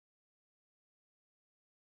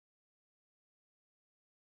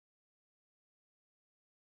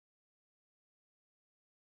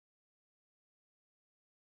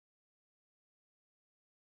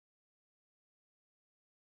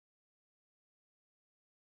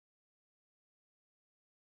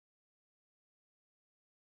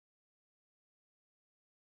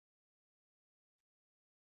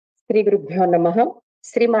Sri Gurubhyo Namaha,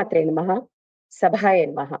 Sri Matre Namaha, Sabhaye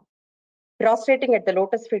Namaha. Prostrating at the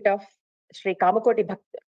lotus feet of Sri Kanchi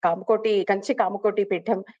Kamakoti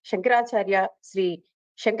Pitham, Shankaracharya, Sri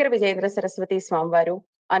Shankara Vijayendra Saraswati Swamvaru,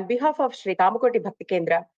 on behalf of Sri Kamakoti Bhakti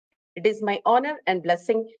Kendra, it is my honor and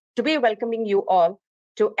blessing to be welcoming you all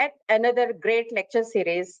to yet another great lecture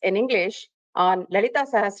series in English on LALITHA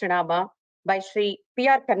SAHASRANAMA by Sri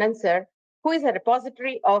P.R. Kannan sir, who is a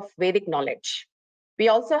repository of Vedic knowledge. We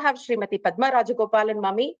also have Srimati Padma Rajagopalan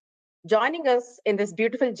Mami joining us in this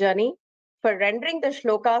beautiful journey for rendering the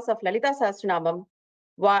shlokas of LALITHA Sahasranamam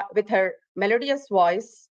with her melodious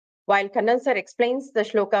voice, while Kannan sir explains the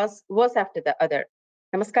shlokas verse after the other.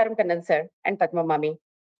 Namaskaram Kannan sir and Padma Mami.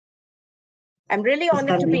 I'm really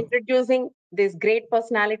honored to be introducing these great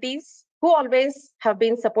personalities who always have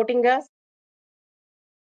been supporting us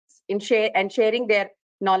in sharing their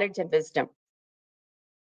knowledge and wisdom.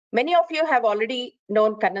 Many of you have already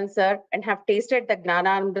known Kannan sir and have tasted the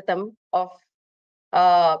Gnanamritam of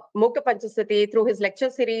Mukha Panchasati through his lecture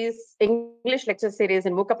series, English lecture series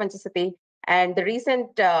in Mukha Panchasati, and the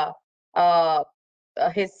recent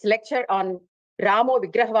his lecture on Ramo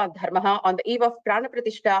Vigrahavan Dharmaha on the eve of Prana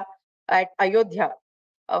Pratishtha at Ayodhya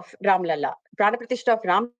of Ramlalla. Prana Pratishtha of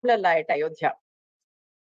Ramlalla at Ayodhya.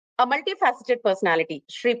 A multifaceted personality,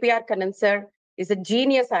 Sri P.R. Kannan sir is a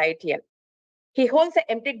genius IITian. He holds an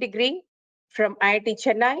MTech degree from IIT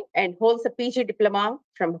Chennai and holds a PG diploma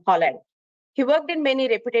from Holland. He worked in many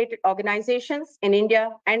reputed organizations in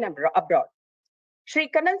India and abroad. Sri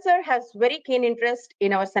Kannan sir has very keen interest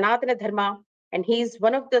in our Sanatana Dharma, and he is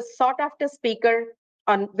one of the sought-after speakers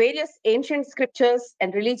on various ancient scriptures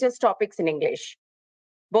and religious topics in English,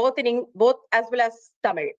 both as well as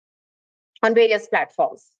Tamil, on various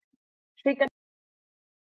platforms. Sri Kannan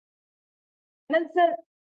sir,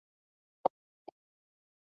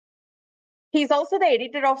 he is also the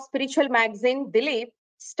editor of spiritual magazine Dilip,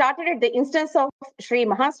 started at the instance of Sri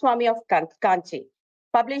Mahaswami of Kanchi,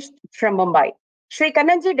 published from Mumbai. Sri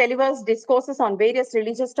Kannanji delivers discourses on various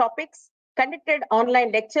religious topics, conducted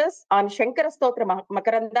online lectures on Shankara Stotra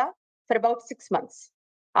Makaranda for about 6 months.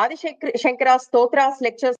 Adi Shankara Stotra's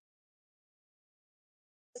lecture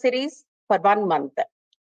series for 1 month.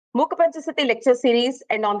 Mukha Panchasati lecture series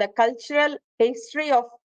and on the cultural history of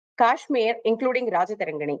Kashmir, including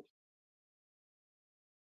Rajatarangani.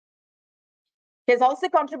 He has also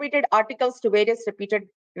contributed articles to various reputed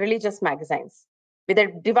religious magazines. With the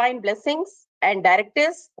divine blessings and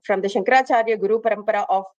directives from the Shankaracharya Guru Parampara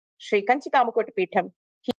of Sri Kanchi Kamakoti Pitham,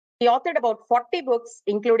 he authored about 40 books,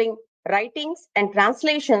 including writings and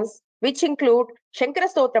translations, which include Shankara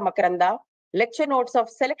Stotra Makaranda, lecture notes of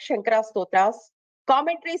select Shankara Stotras,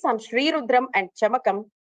 commentaries on Sri Rudram and Chamakam,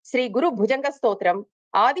 Sri Guru Bhujanga Stotram,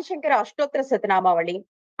 Adi Shankara Ashtotra Satanamavali,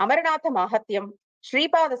 Amaranatha Mahatyam,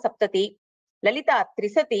 Sripada Saptati, Lalita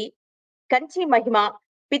Trisati, Kanchi Mahima,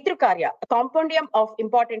 Pitrukarya, a compendium of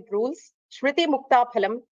important rules, Shruti Mukta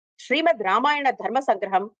Phalam, Srimad Ramayana Dharma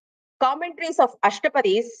Sangraham, commentaries of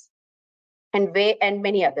Ashtapadis, and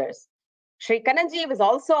many others. Sri Kannanji was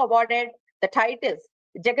also awarded the titles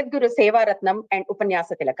Jagadguru Seva Ratnam and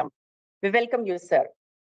Upanyasa Tilakam. We welcome you, sir.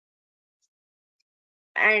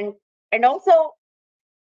 And also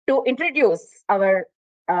to introduce our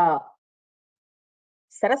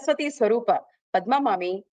Saraswati Swarupa, Padma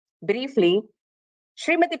Mami, briefly,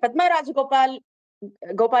 Srimati Padma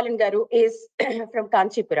Gopalan Garu is from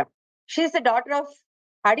Kanchipuram. She is the daughter of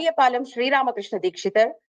Adiyapalam Sri Ramakrishna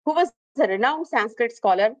Dikshitar, who was a renowned Sanskrit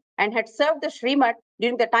scholar and had served the Srimat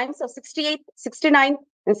during the times of 68th, 69th,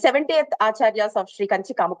 and 70th Acharyas of Sri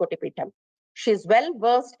Kanchi Kamakoti Pitham. She is well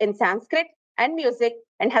versed in Sanskrit and music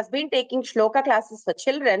and has been taking shloka classes for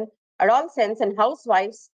children, adolescents, and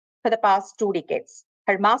housewives for the past 2 decades.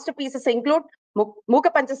 Her masterpieces include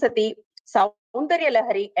Mukha Panchasati, Saundarya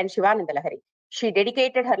Lahari, and Shivananda Lahari. She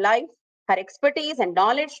dedicated her life, her expertise, and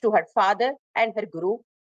knowledge to her father and her guru,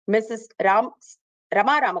 Mrs. Rama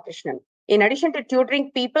Ramakrishnan. In addition to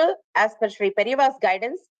tutoring people as per Sri Periva's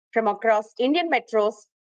guidance from across Indian metros,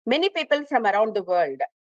 many people from around the world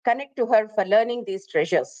connect to her for learning these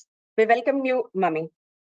treasures. We welcome you, Mami.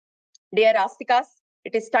 Dear Astikas,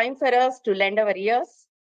 it is time for us to lend our ears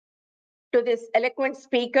to this eloquent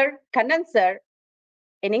speaker, Kannan sir,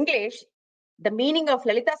 in English, the meaning of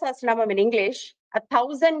LALITHA Sahasranamam in English,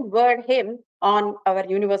 1,000-word hymn on our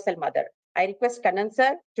Universal Mother. I request Kannan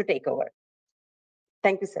sir to take over.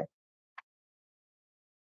 Thank you, sir.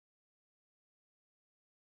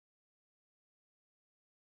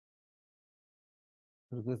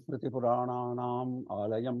 Smriti-Purananam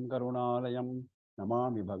Alayam Karunalayam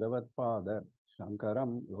Namami Bhagavat-Pada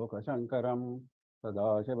Shankaram Lokashankaram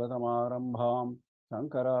Sadashiva-Samarambham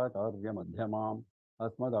शङ्कराचार्यमध्यमाम्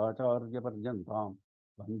अस्मदाचार्यपर्यन्तां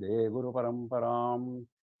वन्दे गुरुपरम्परां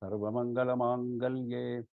सर्वमङ्गलमाङ्गल्ये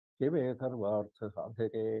शिवे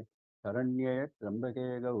सर्वार्थसाधके शरण्ये त्र्यम्बके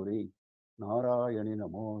गौरी नारायणि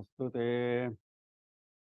नमोऽस्तुते.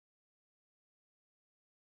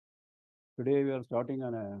 Today we are starting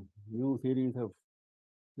on a new series of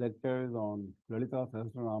lectures on Lalitha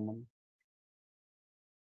Sahasranamam.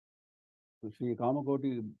 SRI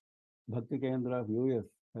Kamakoti Bhakti Kendra of US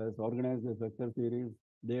has organized this lecture series.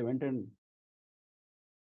 They went and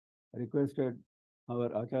requested our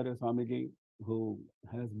Acharya Swamiji, who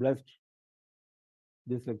has blessed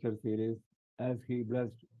this lecture series, as he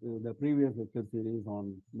blessed the previous lecture series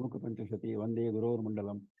on Mukha Panchashati, Vande Gurur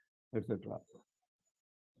Mandalam, etc.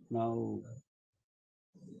 Now,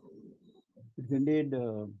 it's indeed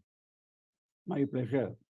my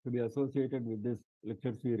pleasure to be associated with this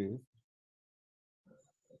lecture series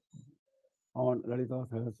on Lalitha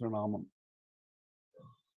Sahasranamam.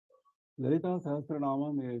 Lalitha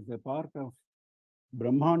Sahasranamam is a part of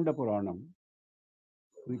Brahmanda Puranam,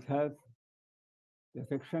 which has a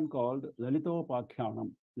section called Lalita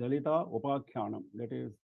Upakhyanam, Lalita Upakhyanam, that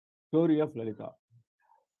is, story of Lalita.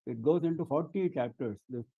 It goes into 40 chapters,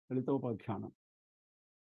 this Lalita Upakhyanam.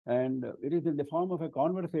 And it is in the form of a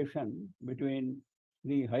conversation between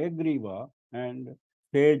the Hayagriva and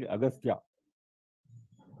sage Agastya.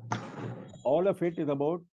 All of it is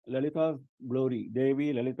about Lalita's glory,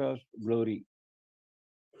 Devi Lalita's glory.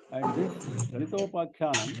 And this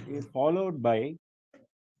Lalitopakhyanam is followed by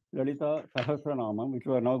Lalita Sahasranamam, which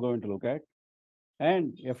we are now going to look at,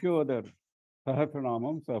 and a few other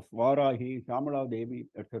Sahasranamams of Varahi, Shamala Devi,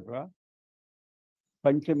 etc.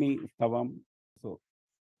 Panchami Stavam. So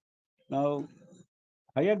now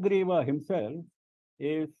Hayagriva himself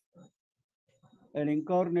is an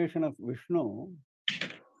incarnation of Vishnu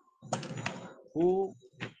who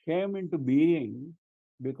came into being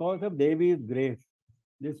because of Devi's grace.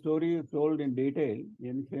 This story is told in detail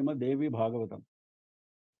in Srimad Devi Bhagavatam.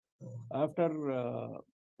 After,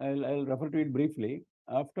 I'll refer to it briefly.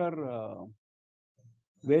 After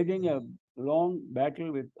waging a long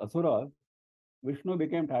battle with Asuras, Vishnu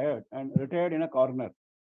became tired and retired in a corner,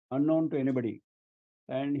 unknown to anybody.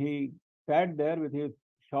 And he sat there with his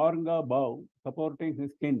Sharanga bow supporting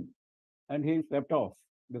his chin, and he slept off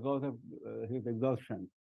because of his exhaustion.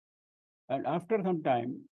 And after some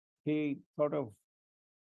time, he sort of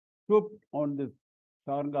stooped on this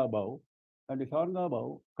Sharanga bow, and the Sharanga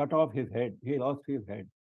bow cut off his head. He lost his head.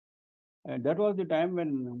 And that was the time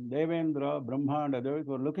when Devendra, Brahma, and others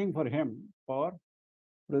were looking for him for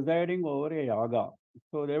presiding over a yaga.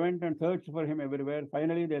 So they went and searched for him everywhere.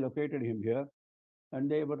 Finally, they located him here, and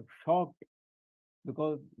they were shocked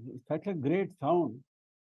because such a great sound,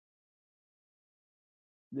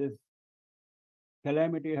 this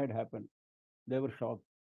calamity had happened. They were shocked.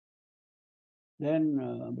 Then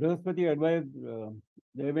Brihaspati advised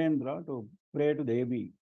Devendra to pray to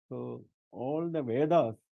Devi. So all the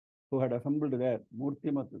Vedas who had assembled there,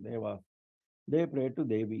 Murtimat Devas, they prayed to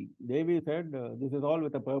Devi. Devi said, this is all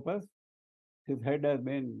with a purpose. His head has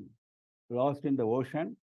been lost in the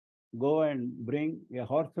ocean. Go and bring a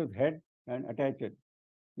horse's head and attach it.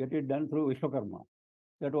 Get it done through Vishwakarma.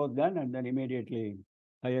 That was done, and then immediately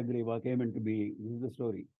Hayagriva came into being. This is the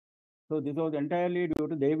story. So this was entirely due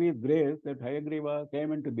to Devi's grace that Hayagriva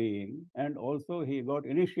came into being, and also he got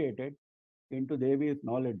initiated into Devi's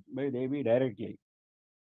knowledge by Devi directly.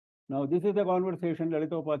 Now this is a conversation,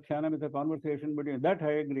 Lalitopakhyanam is a conversation between that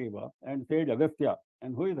Hayagriva and sage Agastya.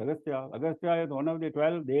 And who is Agastya? Agastya is one of the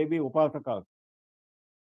 12 Devi Upasakas.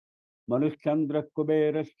 Manushchandra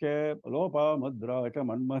Kuberascha, Lopa Mudra cha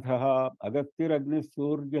Manmathaha, Agastira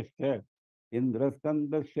Surjascha,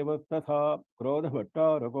 Indraskanda Shivastatha, Krodha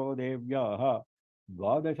Bhattarako Devyaha,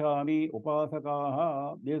 Dvadashami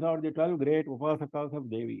Upasakaha. These are the 12 great Upasakas of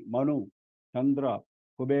Devi. Manu, Chandra,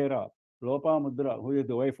 Kubera, Lopa Mudra, who is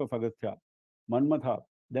the wife of Agastya, Manmatha,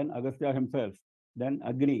 then Agastya himself, then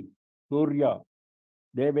Agni, Surya,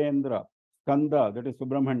 Devendra, Skanda, that is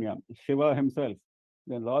Subramanyam, Shiva himself,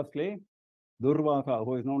 then lastly, Durvasa,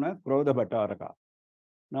 who is known as Krodha Bhattaraka.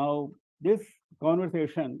 Now, this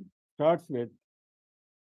conversation starts with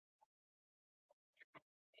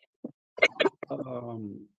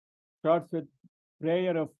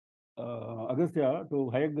prayer of Agastya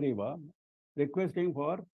to Hayagriva, requesting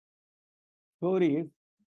for stories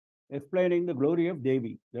explaining the glory of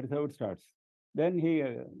Devi. That is how it starts. Then he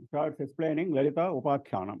starts explaining Lalita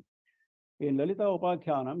Upakhyanam. In Lalita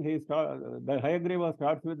Upakhyanam, the Hayagriva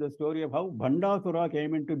starts with the story of how Bhandasura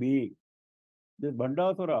came into being. This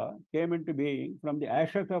Bhandasura came into being from the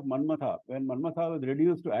ashes of Manmatha. When Manmatha was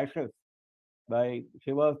reduced to ashes, by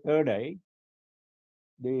Shiva's third eye,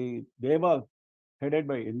 the Devas headed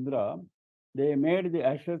by Indra, they made the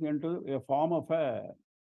ashes into a form of a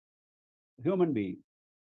human being.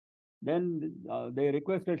 Then they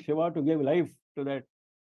requested Shiva to give life to that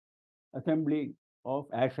assembly of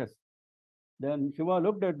ashes. Then Shiva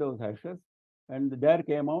looked at those ashes, and there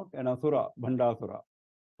came out an Asura, Bhandasura.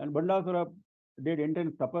 And Bhandasura did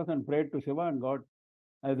intense tapas and prayed to Shiva and got,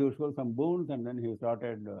 as usual, some boons, and then he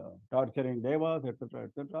started torturing Devas, etc.,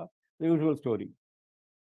 etc. The usual story.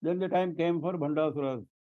 Then the time came for Bhandasura's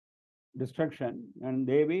destruction, and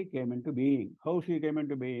Devi came into being. How she came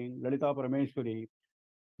into being? Lalita Parameshwari.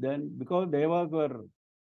 Then, because Devas were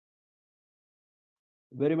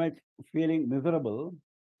very much feeling miserable,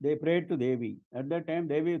 they prayed to Devi. At that time,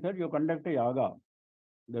 Devi said, "You conduct a yaga."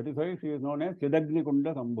 That is why she is known as Chidagni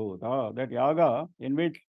Kunda Sambhuta. That yaga in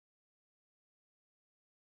which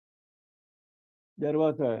there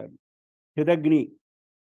was a Chidagni,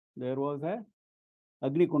 there was a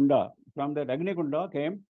Agni Kunda. From that Agni Kunda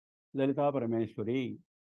came Lalita Parameshwari.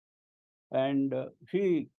 And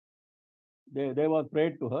they was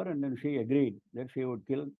prayed to her, and then she agreed that she would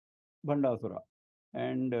kill Bhandasura.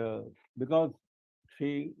 And because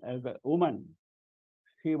she, as a woman,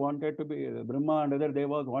 she wanted to be, Brahma and other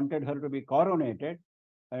devas wanted her to be coronated.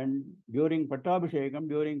 And during Pattabhishekam,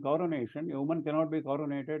 during coronation, a woman cannot be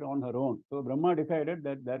coronated on her own. So Brahma decided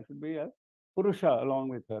that there should be a Purusha along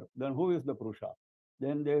with her. Then who is the Purusha?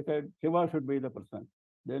 Then they said Shiva should be the person.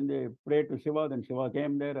 Then they prayed to Shiva. Then Shiva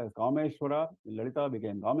came there as Kameshwara. Lalita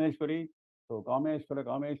became Kameshwari. So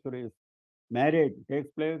Kameshwari's marriage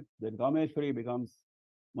takes place. Then Kameshwari becomes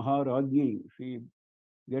Maharajni. She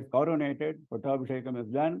gets coronated. Pattabhishekam is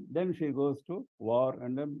done. Then she goes to war,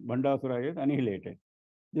 and then Bhandasura is annihilated.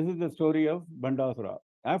 This is the story of Bhandasura.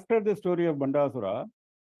 After the story of Bhandasura,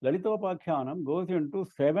 Lalitopakhyanam goes into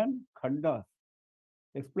 7 khandas,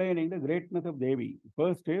 explaining the greatness of Devi.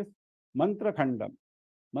 First is Mantra Khandam.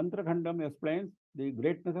 Mantra Khandam explains the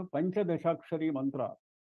greatness of Panchadashakshari mantra,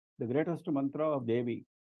 the greatest mantra of Devi,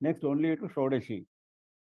 next only to Shodashi.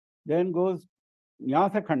 Then goes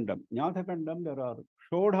Nyasa Khandam. Nyasa Khandam, there are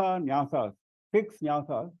Shodha Nyasas, 6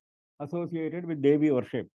 Nyasas associated with Devi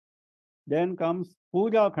worship. Then comes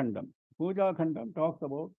Puja Khandam. Puja Khandam talks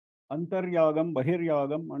about Antaryagam,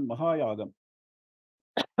 Bahiryagam, and Mahayagam.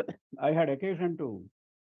 I had occasion to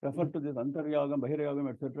refer to this Antaryagam, Bahiryagam,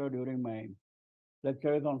 etc. during my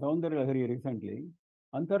lectures on Saundarya Lahari recently.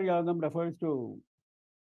 Antaryagam refers to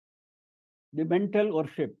the mental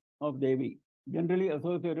worship of Devi, generally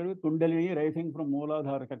associated with Kundalini rising from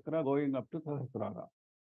Mooladhara Chakra going up to Sahasrara.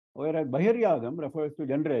 Whereas Bahiryagam refers to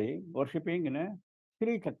generally worshipping in a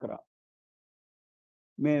Sri Chakra,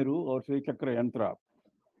 Meru or Sri Chakra Yantra.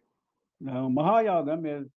 Now,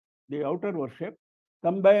 Mahayagam is the outer worship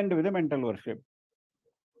combined with the mental worship.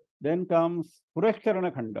 Then comes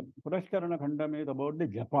Purashkarana Khandam. Purashkarana Khandam is about the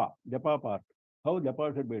Japa part, how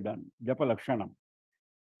Japa should be done, Japa Lakshanam.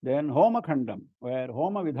 Then Homa Khandam, where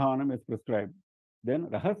Homa Vidhanam is prescribed. Then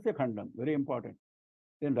Rahasya Khandam, very important.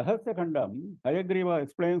 In Rahasya Khandam, Hayagriva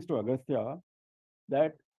explains to Agastya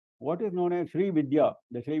that what is known as Sri Vidya,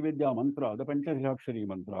 the Sri Vidya mantra, the Panchadashakshari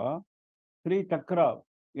mantra, Sri Chakra,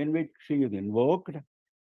 in which she is invoked,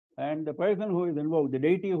 and the person who is invoked, the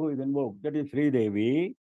deity who is invoked, that is Sri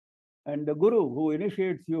Devi, and the Guru who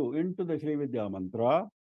initiates you into the Sri Vidya mantra,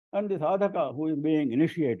 and the sadhaka who is being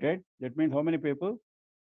initiated. That means how many people?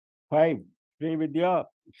 5. Sri Vidya,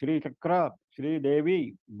 Sri Chakra, Sri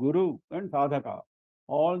Devi, Guru, and sadhaka.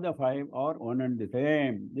 All the 5 are one and the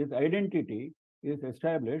same. This identity is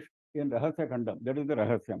established in Rahasya Khandam. That is the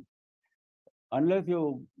Rahasyam. Unless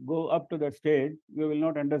you go up to that stage, you will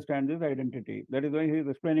not understand this identity. That is why he is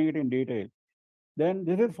explaining it in detail. Then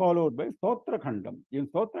this is followed by Stotra Khandam. In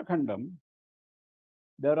Stotra Khandam,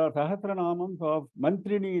 there are Sahasranamams of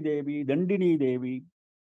Mantrini Devi, Dandini Devi,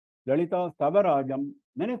 Lalita Stavarajam.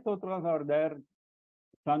 Many stotras are there,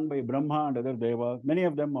 sung by Brahma and other devas. Many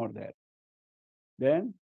of them are there.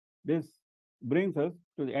 Then this brings us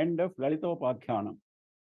to the end of Lalitopakhyanam.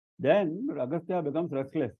 Then Agastya becomes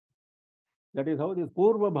restless. That is how this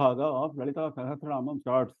Purva Bhaga of Lalita Sahasranamam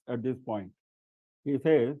starts at this point. He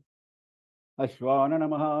says, Ashwana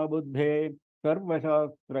Mahabuddhe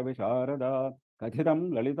Sarvashastra Visharada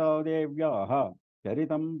Kathitam Lalita Devyaha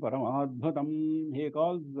Charitam Paramadbhatam. He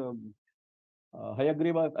calls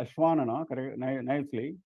Hayagriva's Ashwanana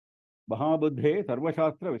nicely, Mahabuddhe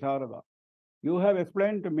Sarvashastra Visharada. You have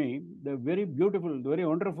explained to me the very beautiful, very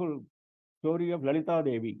wonderful story of Lalita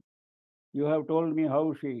Devi. You have told me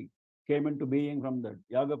how she came into being from the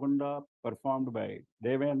Yagakunda performed by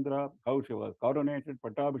Devendra, how she was coronated,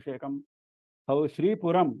 Pattabhishekam, how Sri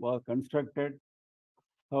Puram was constructed,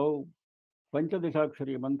 how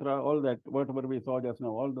Panchadashakshari mantra, all that, whatever we saw just now,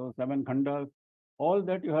 all those 7 khandas, all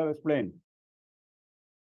that you have explained.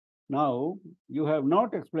 Now, you have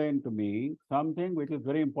not explained to me something which is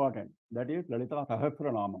very important, that is Lalitha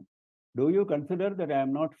Sahasranama. Do you consider that I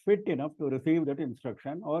am not fit enough to receive that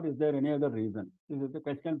instruction, or is there any other reason? This is the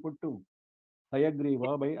question put to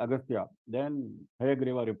Hayagriva by Agastya. Then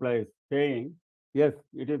Hayagriva replies, saying, yes,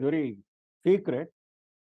 it is very secret.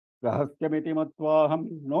 Rahasyamiti matvaham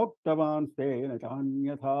noktavan stena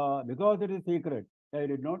chanyatha. Because it is secret, I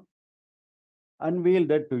did not unveil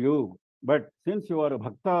that to you. But since you are a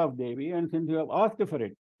bhakta of Devi and since you have asked for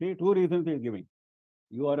it, see, 2 reasons he is giving.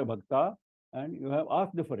 You are a bhakta and you have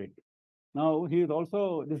asked for it. Now, he is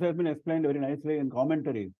also, this has been explained very nicely in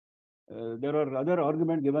commentaries. There are other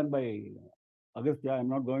arguments given by Agastya, I am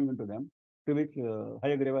not going into them, to which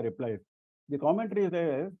Hayagreva replies. The commentary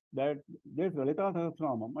says that this Lalitha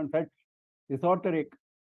Sahasranamam and such esoteric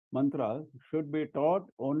mantras should be taught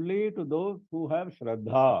only to those who have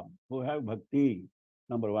Shraddha, who have Bhakti,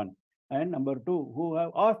 number 1. And number 2, who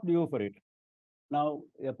have asked you for it. Now,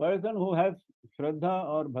 a person who has Shraddha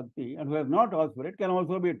or Bhakti and who has not asked for it can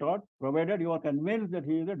also be taught, provided you are convinced that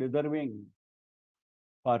he is a deserving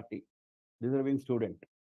party, deserving student.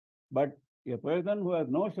 But a person who has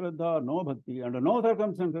no Shraddha or no Bhakti, under no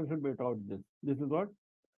circumstances should be taught this. This is what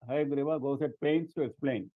Hayagreva goes at pains to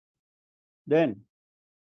explain. Then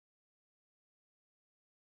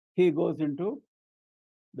he goes into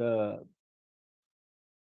the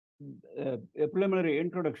a preliminary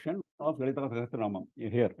introduction of Lalitha Sahasranamam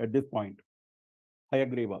here at this point.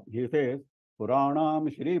 Hayagreva, he says,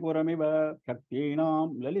 Puranam Shri Puramiva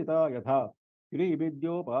Shaktinam Lalita Yatha Shri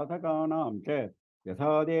Vidyopasakanam Che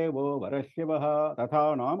Yatha Devo Varashivaha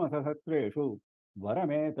Tatha Nama Sahasreshu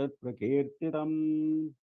Varametat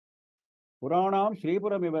Prakirtitam. Puranam Shri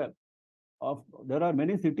Puramiva. There are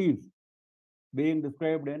many cities being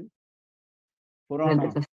described in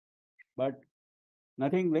Purana, but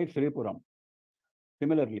nothing like Sri Puram.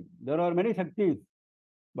 Similarly, there are many Shaktis,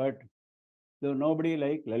 but there is nobody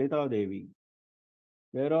like Lalita Devi.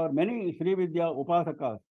 There are many Sri Vidya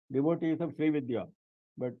Upasakas, devotees of Sri Vidya,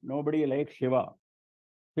 but nobody like Shiva.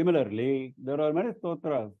 Similarly, there are many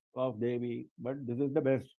stotras of Devi, but this is the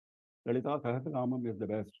best. Lalita Sahasranamam is the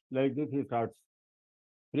best. Like this he starts.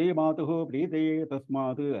 Sri Matuhu Priti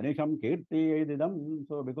Tasmatu Anisham Kirti Edidam.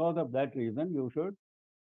 So because of that reason, you should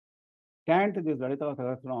chant this Lalita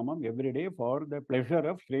Sahasranamam every day for the pleasure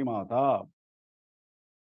of Sri Mata.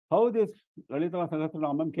 How this Lalita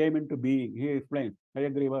Sahasranamam came into being, he explains,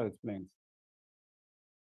 Hayagreva explains.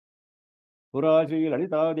 Puraji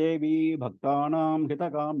Lalita Devi Bhaktanam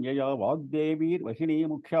Hitakam Yaya Vagdevi Vashini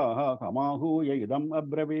Mukshaha Kamahu Yayidam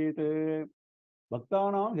Abravit.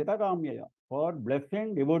 Bhaktanam Hitakam Yaya, for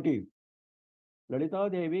blessing devotees. Lalita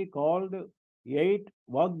Devi called 8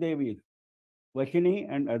 Vagdevis, Vashini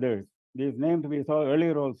and others. These names we saw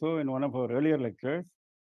earlier also in one of our earlier lectures.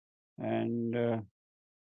 And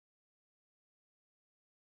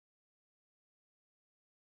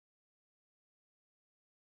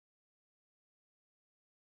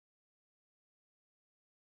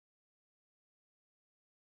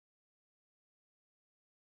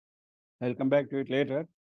I'll come back to it later.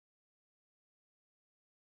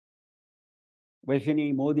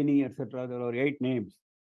 Vaishini, Modini, etc. There are 8 names.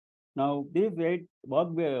 Now, these 8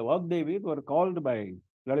 Vagdevis were called by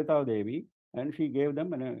Lalita Devi, and she gave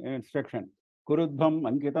them an instruction. Kurudbham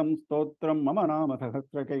Ankitam Stotram Mama Nama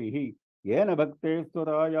Sahasrakaihi Yena Bhakte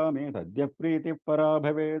Stotaya Me Sadhya Priti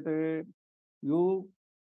Parabhavet. You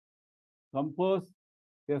compose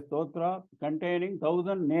a stotra containing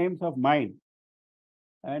 1000 names of mine.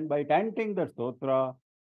 And by chanting the stotra,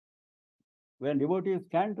 when devotees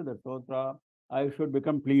chant the stotra, I should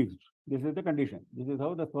become pleased. This is the condition. This is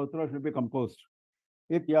how the stotra should be composed.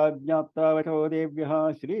 Ityajñapta vacho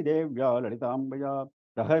devyaha Shri Devya Lalitambaya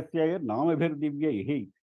Sahasyair Namabhir Divyaihi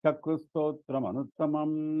Chakrustotram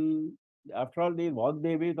Anuttamam. After all, these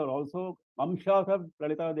Vagdevis are also Amshas of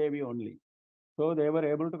Lalita Devi only. So they were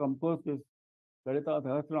able to compose this Lalita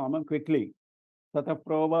Sahasranamam quickly.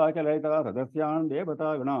 Tataprovacha Lalita Sadasyan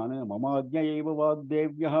Devata Gunan Mamajñaiva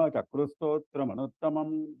Vagdevyaha Chakrustotram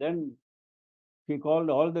Anuttamam. Then she called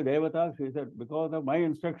all the devatas. She said, because of my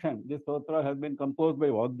instruction, this stotra has been composed by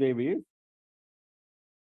Vagdevis.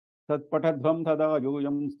 Satpatadvam tada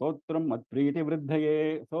yuyam stotram matpriti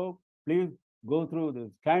vriddhaye. So please go through this,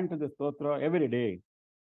 chant this stotra every day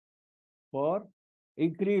for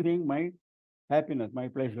increasing my happiness, my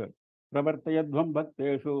pleasure. Pravartayadvam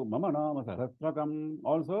bhakteshu mama nama sahasrakam.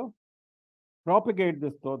 Also propagate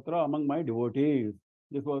this stotra among my devotees.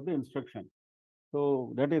 This was the instruction.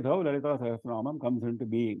 So that is how Lalita Sahasranamam comes into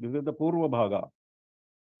being. This is the Purva Bhaga.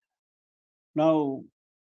 Now,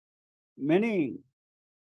 many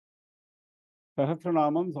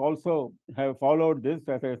Sahasranamams also have followed this,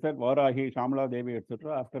 as I said, Varahi, Shamala Devi,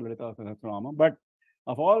 etc., after Lalita Sahasranamam. But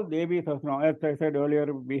of all Devi Sahasranamam, as I said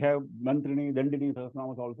earlier, we have Mantrini, Dandini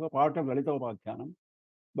Sahasranamams also, part of Lalita Upakhyanam.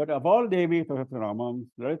 But of all Devi Sahasranamams,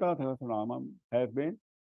 Lalita Sahasranamam has been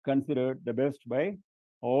considered the best by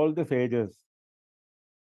all the sages.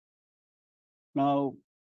 Now,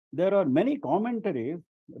 there are many commentaries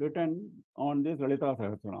written on this Lalita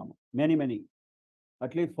Sahasranama. Many.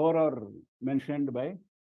 At least 4 are mentioned by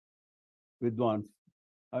Vidwans.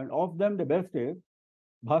 And of them, the best is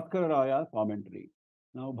Bhaskara Raya's commentary.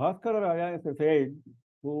 Now, Bhaskara Raya is a sage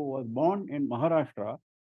who was born in Maharashtra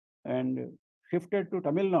and shifted to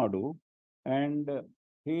Tamil Nadu, and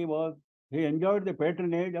he enjoyed the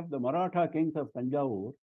patronage of the Maratha kings of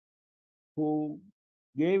Tanjavur, who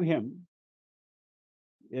gave him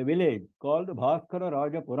a village called Bhaskara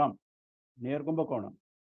Rajapuram near Kumbakonam.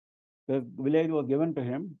 The village was given to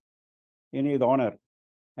him in his honor,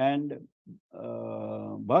 and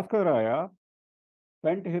Bhaskara Raya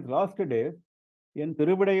spent his last days in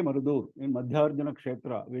Tiruvadai Marudur in Madhyarjuna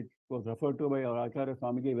Kshetra, which was referred to by our Acharya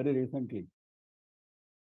Swamiji very recently.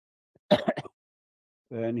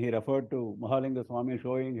 When he referred to Mahalinga Swami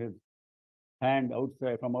showing his hand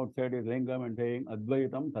outside, from outside his lingam and saying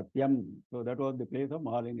Advaitam Satyam. So that was the place of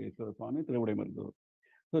Mahalingeshwara Swami, Tiruvadai Marudur.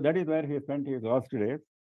 So that is where he spent his last days,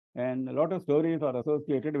 and a lot of stories are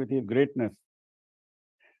associated with his greatness.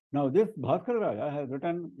 Now, this Bhaskara Raya has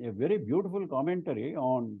written a very beautiful commentary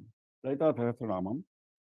on Lalita Sahasranamam,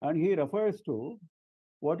 and he refers to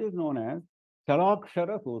what is known as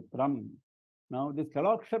Chalakshara Sutram. Now, this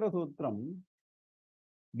Chalakshara Sutram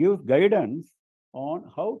gives guidance on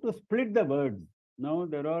how to split the words. Now,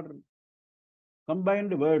 there are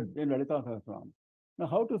combined words in Lalita Sahasranam. Now,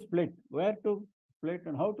 how to split, where to split,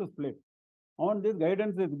 and how to split. On this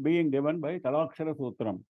guidance is being given by Chalakshara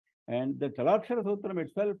Sutram. And the Chalakshara Sutram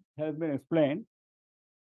itself has been explained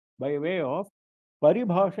by way of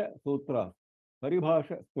Paribhasha Sutras.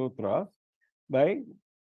 Paribhasha Sutras by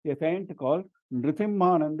a saint called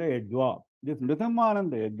Nrisimhananda Yajwa. This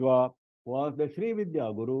Nrisimhananda Yajwa was the Sri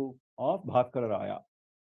Vidya Guru of Bhaskara Raya.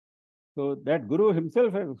 So that Guru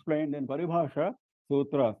himself has explained in Paribhasha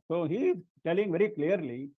Sutras. So he is telling very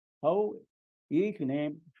clearly how each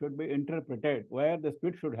name should be interpreted, where the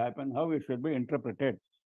split should happen, how it should be interpreted.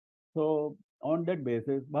 So on that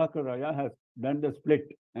basis, Bhaskara Raya has done the split,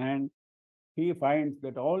 and he finds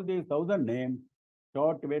that all these 1,000 names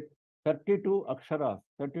start with 32 aksharas,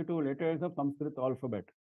 32 letters of Sanskrit alphabet.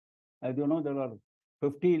 As you know, there are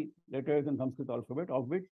 50 letters in Sanskrit alphabet, of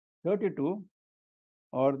which 32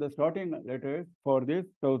 are the starting letters for these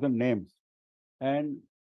 1,000 names. And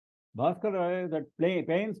Bhaskara Raya is at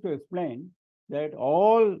pains to explain that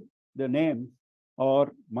all the names are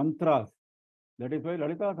mantras. That is why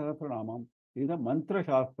Lalita Sahasranamam is a mantra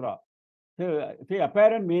shastra. So, see,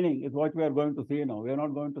 apparent meaning is what we are going to see now. We are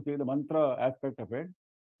not going to see the mantra aspect of it,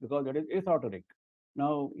 because that is esoteric.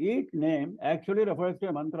 Now, each name actually refers to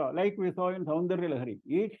a mantra, like we saw in Saundarya Lahari.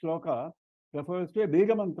 Each shloka refers to a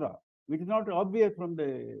bija mantra, which is not obvious from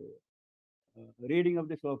the reading of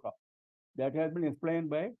the shloka. That has been explained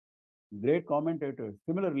by great commentators.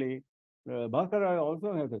 Similarly, Bhaskara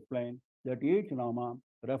also has explained that each nama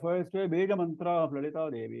refers to a bija mantra of Lalita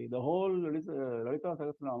Devi. The whole Lalita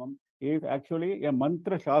Sahasranamam is actually a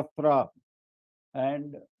mantra shastra,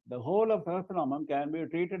 and the whole of Sahasranamam can be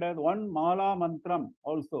treated as one mala mantram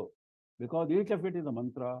also, because each of it is a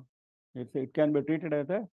mantra. It can be treated as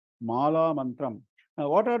a mala mantram. Now,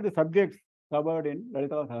 what are the subjects covered in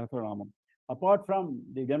Lalita Sahasranamam? Apart from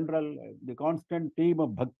the general, the constant theme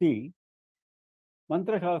of bhakti,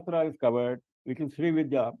 Mantra Shastra is covered, which is Sri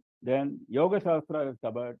Vidya. Then Yoga Shastra is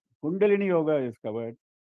covered, Kundalini Yoga is covered,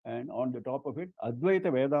 and on the top of it, Advaita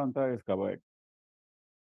Vedanta is covered.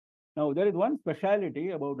 Now, there is one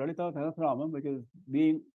speciality about Lalita Sahasranamam which is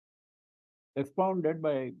being expounded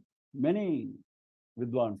by many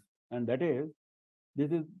Vidwans, and that is,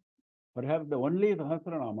 this is perhaps the only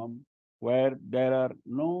Sahasranamam where there are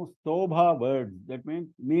no Stobha words, that means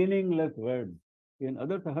meaningless words. In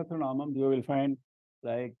other Sahasranamams, you will find,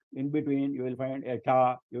 like in between, you will find a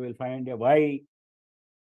cha, you will find a y,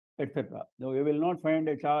 etc. No, you will not find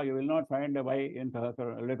a cha, you will not find a y in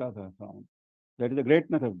Lalita Sahasranamam. That is the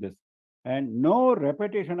greatness of this. And no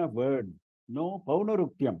repetition of words, no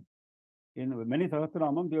paunarukyam. In many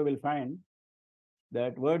Sahasranamams, you will find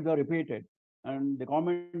that words are repeated, and the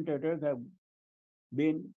commentators have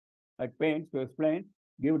been at pains to explain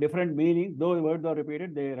give different meanings. Though the words are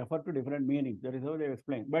repeated, they refer to different meanings. That is how they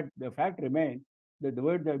explain. But the fact remains that the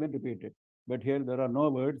words have been repeated. But here there are no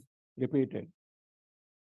words repeated.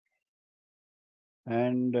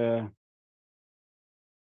 And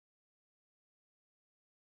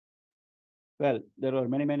well, there are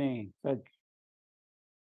many such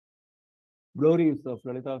glories of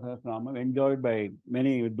Lalitha Sahasranama enjoyed by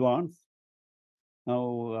many Vidwans.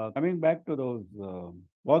 Now, coming back to those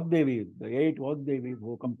Vagdevis, the 8 Vagdevis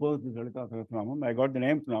who composed this Lalitha Sahasranama, I got the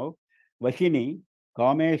names now. Vashini,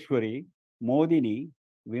 Kameshwari, Modini,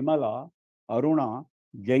 Vimala, Aruna,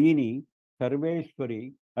 Jaini,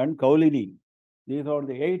 Sarveshwari, and Kaulini. These are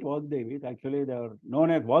the 8 Vagdevis. Actually, they are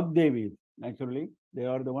known as Vagdevis. Actually, they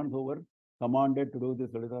are the ones who were commanded to do this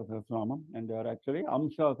Lalitha Sahasranama, and they are actually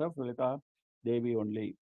Amshas of Lalitha Devi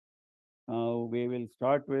only. Now, we will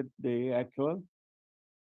start with the actual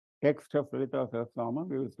text of Lalitha Sahasranama.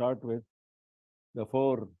 We will start with the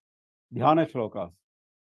 4 Dhyana Shlokas.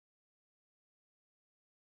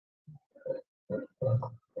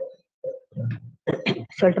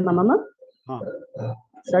 Certain Mama?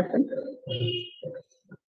 Certain.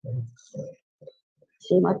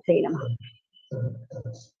 Srimate Namaha.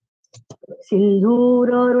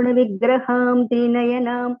 Sindhuraruna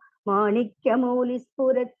Trinayanam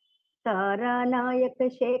Manikyamaulispurat Taranayaka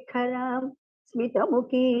Shekharam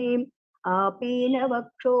Smitamukim Apina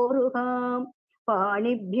Vakshoruham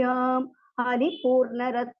Panibhyam Halipurna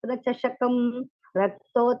Ratna Chashakam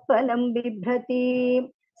Raktotpalam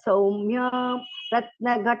Bibhrati Saumyam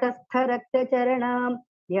Ratna Gatastha Rakta Charanam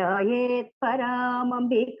Yayet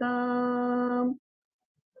Paramambikam.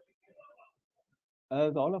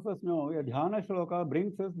 As all of us know, a Dhyana Shloka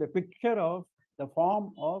brings us the picture of the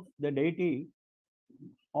form of the deity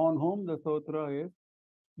on whom the stotra is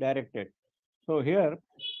directed. So here,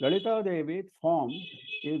 Lalitha Devi's form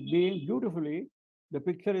is being beautifully, the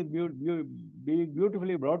picture is being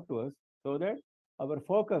beautifully brought to us so that our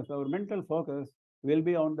focus, our mental focus will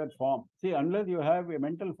be on that form. See, unless you have a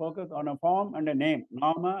mental focus on a form and a name,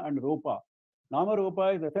 Nama and Rupa. Nama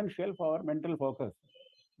Rupa is essential for our mental focus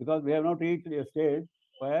because we have not reached a stage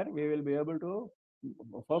where we will be able to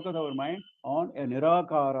focus our mind on a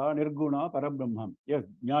Nirakara, Nirguna, Parabrahman. Yes,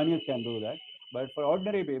 Jnanis can do that. But for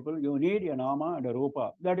ordinary people, you need a Nama and a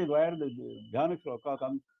Rupa. That is where the Dhyana Shloka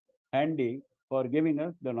comes handy for giving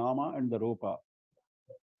us the Nama and the Rupa.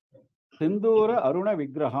 Sindhura Aruna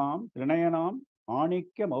Vigraham Trinayanam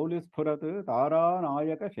Anikya Maulisphurat Tara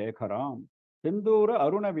Nayaka Shekharam. Sindhura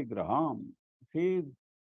Aruna Vigraham. She is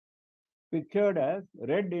pictured as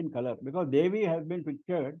red in color because Devi has been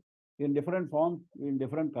pictured in different forms, in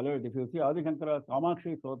different colors. If you see Adi Shankara's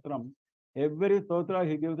Kamakshi Stotram, every stotra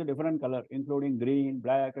he gives a different color, including green,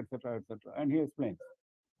 black, etc., etc. And he explains.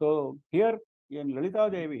 So here in Lalitha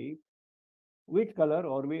Devi, which color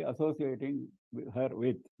are we associating her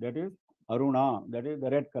with? That is Aruna, that is the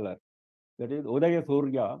red color. That is Udaya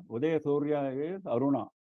Surya. Udaya Surya is Aruna.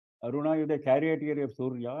 Aruna is the charioteer of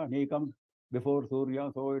Surya, and he comes before Surya.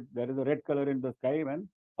 So there is a red color in the sky when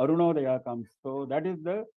Arunodaya comes. So that is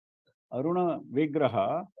the Aruna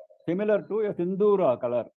Vigraha, similar to a Sindhura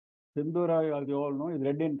color. Sindhura, as you all know, is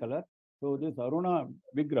red in color. So this Aruna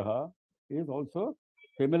Vigraha is also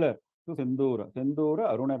similar to Sindhura. Sindhura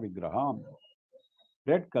Aruna Vigraham.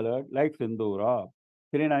 Red colored like Sindhura.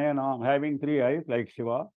 Trinayanam, having 3 eyes like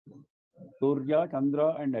Shiva. Surya,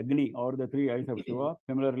 Chandra, and Agni are the 3 eyes of Shiva.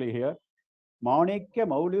 Similarly here. Manikya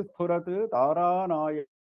Maulisphurat Taranayaka.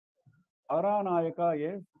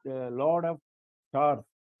 Taranayaka is the Lord of stars,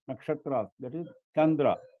 nakshatras, that is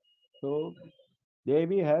Chandra. So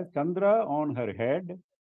Devi has Chandra on her head,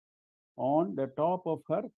 on the top of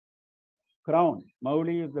her crown.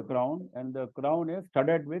 Mauli is the crown, and the crown is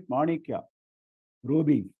studded with Manikya,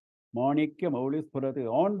 rubies. Manikya Mauli Spurati.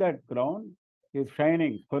 On that crown is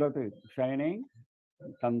shining, Spurati, shining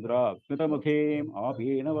Chandra. Smitamukhim,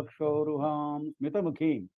 Abhina Vakshoruham,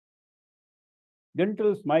 Smitamukhim.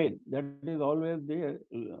 Gentle smile, that is always the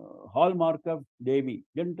hallmark of Devi.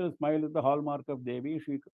 Gentle smile is the hallmark of Devi.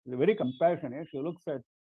 She is very compassionate. She looks at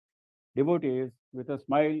devotees with a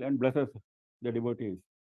smile and blesses the devotees.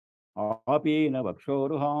 Apina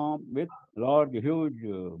Vakshoruham, with large, huge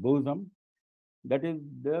bosom. That is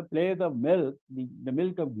the place of milk, the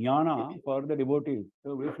milk of jnana for the devotees.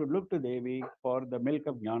 So we should look to Devi for the milk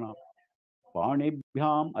of jnana.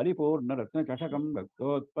 Panibhyam Alipurna Ratna Chashakam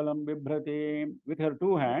Bhaktotpalam Bibhrati. With her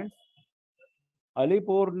 2 hands,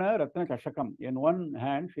 Alipurna Ratna Chashakam. In one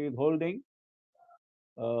hand, she is holding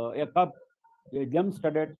a cup, a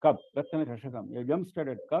gem-studded cup, Ratna Chashakam, a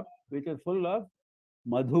gem-studded cup, which is full of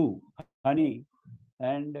madhu, honey.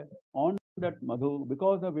 And on that madhu,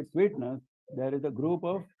 because of its sweetness, there is a group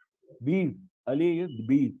of bees. Ali is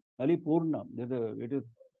bees. Ali Purna. It is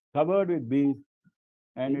covered with bees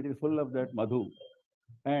and it is full of that madhu.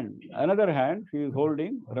 And another hand, she is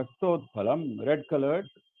holding Raktotphalam, red colored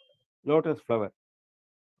lotus flower.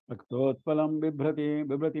 Raktotphalam Bibhrati.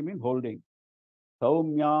 Bibhrati means holding.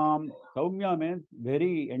 Saumyam. Saumya means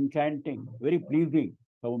very enchanting, very pleasing.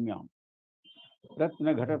 Saumyam.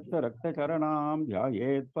 Ratnaghatastha Raktacharanam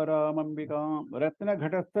Jayet Paramambikam.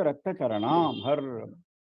 Ratnaghatastha Raktacharanam. Her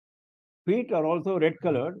feet are also red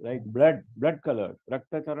colored, like blood colored.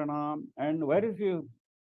 Raktacharanam. And where is she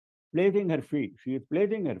placing her feet? She is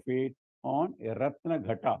placing her feet on a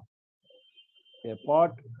Ratnaghata, a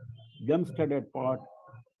pot, gem-studded pot.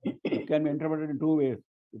 It can be interpreted in two ways.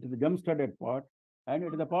 It is a gem-studded pot, and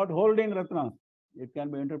it is a pot holding Ratnas. It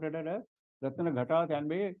can be interpreted as Ratna Ghata can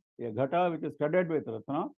be a Ghata which is studded with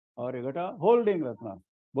Ratna or a Ghata holding Ratna.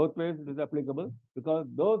 Both ways it is applicable because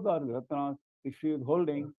those are the Ratnas which she is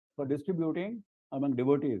holding for distributing among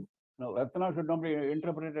devotees. Now, Ratna should not be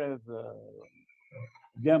interpreted as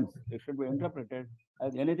gems. It should be interpreted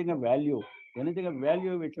as anything of value. Anything of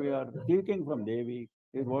value which we are seeking from Devi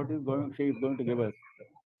is what she is going to give us.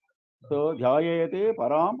 So, Jayate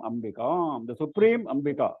Param Ambikam, the supreme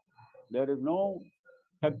Ambika. There is no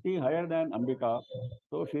Shakti higher than Ambika.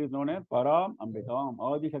 So, she is known as Param Ambikam,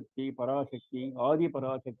 Adi Shakti, Parashakti, Adi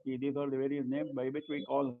Parashakti. These are the various names by which we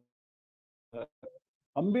call her.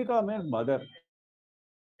 Ambika means mother.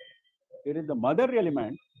 It is the mother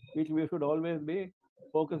element which we should always be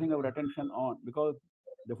focusing our attention on because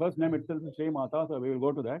the first name itself is Sri Mata, so we will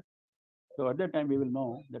go to that. So at that time we will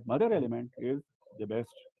know that mother element is the best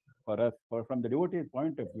for us. From the devotee's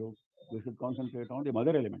point of view, we should concentrate on the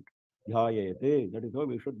mother element. Dhyayete, that is how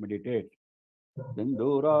we should meditate.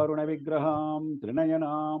 Sinduraruna Vigraham,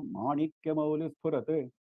 Trinayanam, Manikya Maulis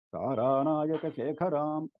Purate, Saranayaka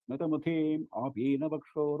Shekharam, Mitamuthim, Apina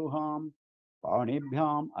Vakshoruham,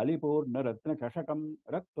 Panibhyam Alipurna Ratna Chashakam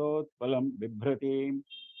Raktotpalam Bibhratim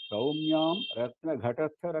Saumyam Ratna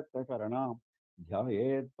Ghatatha Rakta Charanam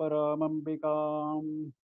Jayet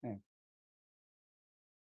Paramambikam.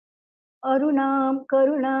 अरुणां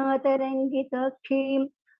करुणातरङ्गिताक्षीं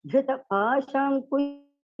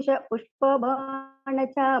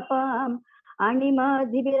धृतपाशाङ्कुशपुष्पबाणचापाम्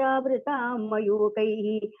अणिमाधिभिरावृतां मयूकैः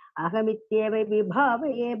अहमित्येव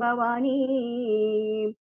विभावये Bhavani.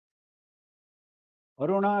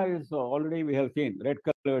 Aruna is already we have seen red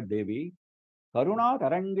colored Devi. Karuna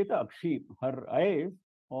Tarangita Akshi. Her eyes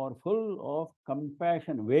are full of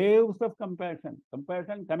compassion, waves of compassion.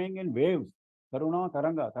 Compassion coming in waves. Karuna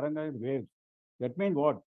Taranga. Taranga is waves. That means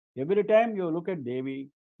what? Every time you look at Devi,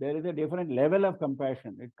 there is a different level of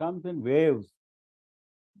compassion. It comes in waves.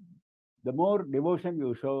 The more devotion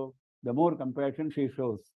you show, the more compassion she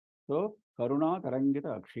shows. So, Karuna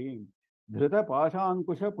Tarangita Akshi. Dhrita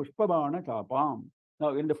Pashankusha Pushpabana Chapam.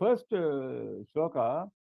 Now, in the first shloka,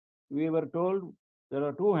 we were told there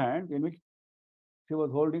are two hands in which she was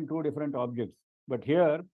holding two different objects. But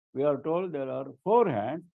here, we are told there are four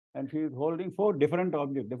hands and she is holding four different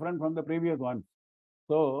objects, different from the previous ones.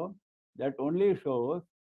 So, that only shows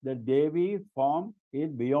that Devi's form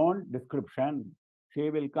is beyond description. She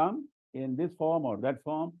will come in this form or that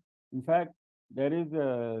form. In fact, there is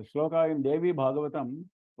a shloka in Devi Bhagavatam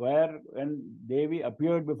where when Devi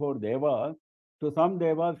appeared before Devas, to some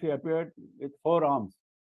Devas she appeared with 4 arms.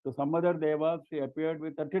 To some other Devas she appeared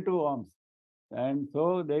with 32 arms. And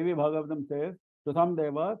so Devi Bhagavatam says, to some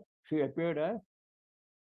Devas she appeared as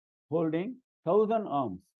holding 1,000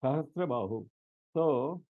 arms, Sahasra Bahu.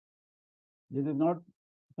 So this is not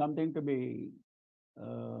something to be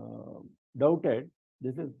doubted.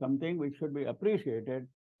 This is something which should be appreciated,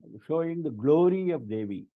 showing the glory of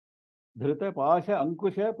Devi. Dhrita Pasha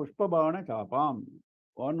Ankusha Pushpabana Chapam.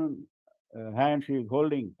 One hand she is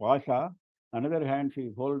holding Pasha, another hand she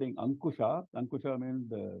is holding Ankusha. Ankusha means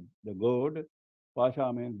the gourd,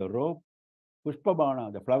 Pasha means the rope,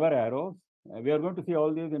 Pushpabana, the flower arrows. We are going to see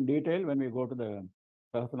all these in detail when we go to the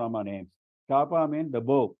Sahasranama names. Chapa means the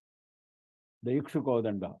bow, the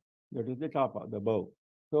Ikshukodanda. That is the Chapa, the bow.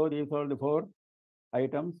 So these are the 4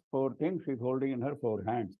 items, 4 things she is holding in her 4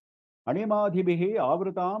 hands. Animadhibihi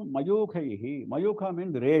avrutam mayukhaihi. Mayukha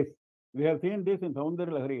means race. We have seen this in Saundara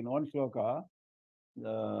Lahari in one shloka.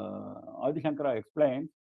 Adi Shankara explains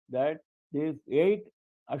that these 8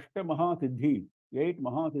 Ashtamaha Siddhis, 8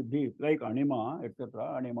 Mahasiddhis like Anima,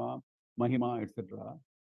 etc., Anima, Mahima, etc.,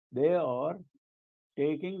 they are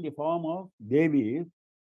taking the form of Devis.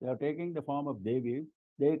 They are taking the form of Devis.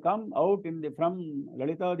 They come out from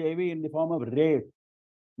Lalita Devi in the form of rays,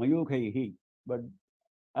 Mayukhaihi. But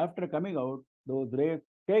after coming out, those rays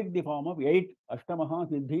take the form of 8 Ashtamaha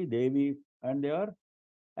Siddhi Devis and they are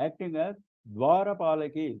acting as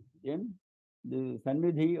Dwarapalaki in the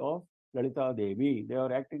Sannidhi of Lalita Devi. They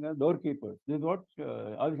are acting as doorkeepers. This is what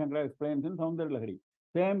Adi Shankara explains in Saundar Lahari.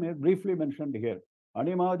 Same is briefly mentioned here.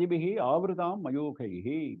 Animadibihi avritam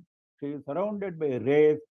mayukaihi. She is surrounded by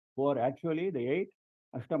rays who are actually the 8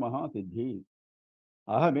 Ashtamaha Siddhis.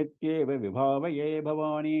 Ahamityeva vibhavaye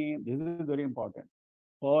bhavani. This is very important.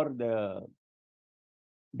 For the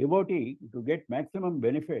devotee to get maximum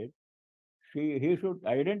benefit, he should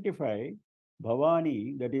identify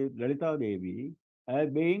Bhavani, that is Lalita Devi, as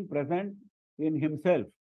being present in himself,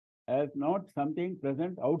 as not something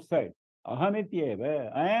present outside.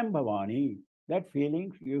 Ahamityeva, I am Bhavani. That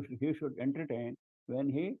feeling he should entertain when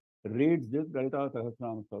he reads this Lalita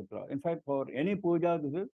Sahasranama Stotra. In fact, for any puja,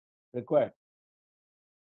 this is required.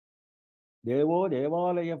 Devo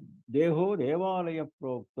Devalaya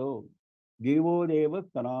Prokto. Jivo Deva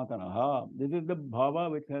Sanatanaha. This is the bhava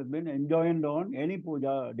which has been enjoined on any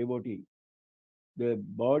puja devotee. The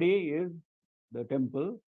body is the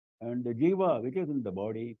temple, and the jiva which is in the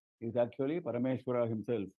body is actually Parameshwara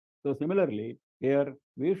himself. So similarly, here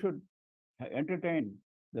we should entertain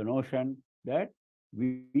the notion that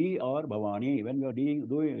we are Bhavani. When we are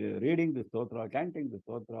reading the stotra, chanting the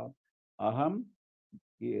stotra, ahamityeva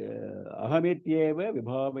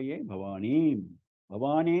vibhavaye Bhavanim.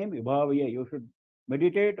 Bhavanim vibhavaye. You should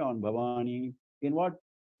meditate on Bhavani. In what,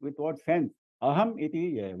 with what sense? Aham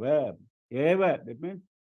iti eva. Eva, that means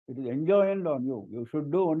it is enjoined on you. You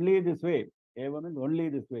should do only this way. Eva means only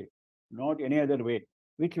this way, not any other way.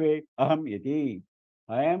 Which way? Aham iti.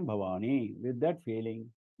 I am Bhavani. With that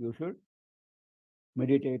feeling, you should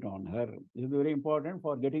meditate on her. This is very important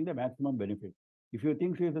for getting the maximum benefit. If you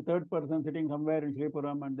think she is a third person sitting somewhere in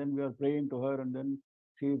Sripuram and then we are praying to her and then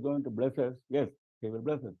she is going to bless us, yes, she will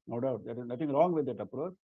bless us, no doubt. There is nothing wrong with that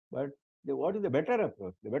approach. But what is the better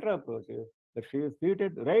approach? The better approach is that she is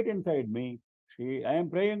seated right inside me. I am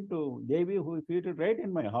praying to Devi who is seated right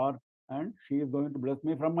in my heart, and she is going to bless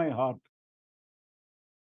me from my heart.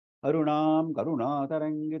 Arunam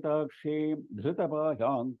Karunatarangitakshim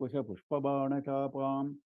Dhritapashankusha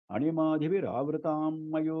Pushpabanachapam Animadhiviravritam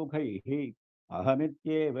Mayukhaihi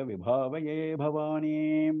Ahamityeva Vibhavaye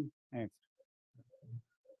Bhavani. Next.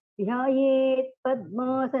 ध्यायेत्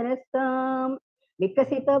पद्मासनस्तां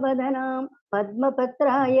विकसितवदनां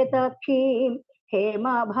पद्मपत्रायताक्षीं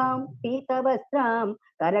हेमाभां पीतवस्त्रां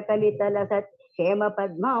करकलितलसत्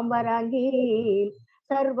हेमपद्मां वराङ्गीं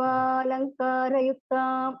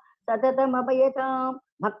सर्वालङ्कारयुक्तां सततमभयतां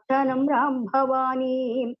भक्तनम्रां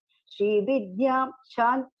भवानीं श्रीविद्यां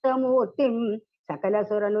शान्तमूर्तिं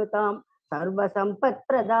सकलसुरनुतां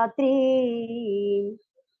सर्वसम्पत्प्रदात्रीम्.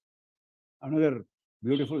 Another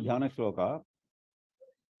beautiful dhyana shloka.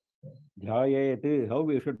 Dhyayet, how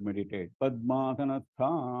we should meditate.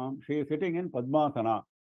 Padmasanatham. She is sitting in Padmasana.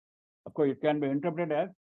 Of course, it can be interpreted as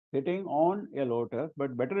sitting on a lotus,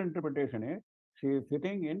 but better interpretation is she is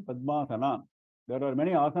sitting in Padmasana. There are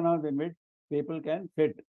many asanas in which people can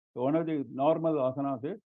sit. So one of the normal asanas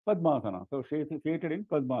is Padmasana. So she is seated in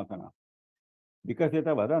Padmasana.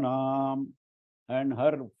 Vikasita Vadanam. And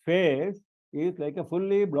her face is like a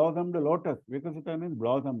fully blossomed lotus. Vikasita means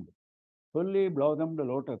blossomed. Fully blossomed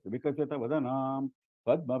lotus. Vikasita Vadanam.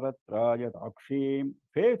 Padmapatrayat Akshim.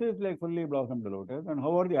 Face is like fully blossomed lotus. And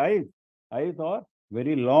how are the eyes? Eyes are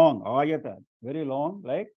very long. Ayata. Very long,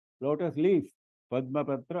 like lotus leaves.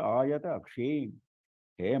 Padmapatra Ayata Akshim.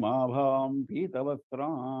 Hemabham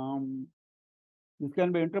Pitavastram. This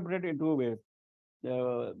can be interpreted in two ways.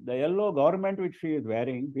 The yellow garment which she is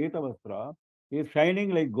wearing, Pitavastra, is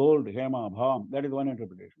shining like gold, Hemabham. That is one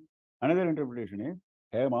interpretation. Another interpretation is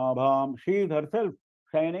Hemabham. She is herself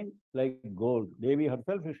shining like gold. Devi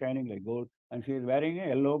herself is shining like gold, and she is wearing a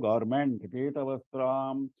yellow garment.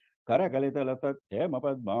 Pitavastram. Karakalita lasat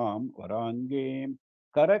Hemapadmam Varangim.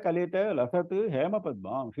 Karakalita lasat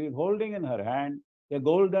Hemapadmam. She is holding in her hand a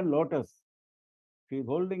golden lotus. She is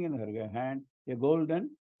holding in her hand a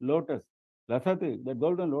golden lotus. Lasati, that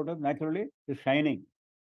golden lotus naturally is shining.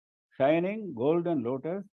 Shining golden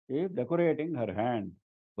lotus is decorating her hand.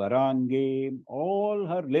 Varangi, all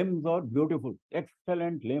her limbs are beautiful,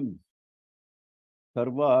 excellent limbs.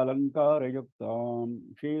 Sarva alankara yuktam.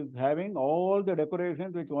 She is having all the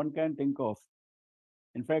decorations which one can think of.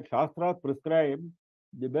 In fact, Shastras prescribe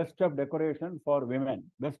the best of decoration for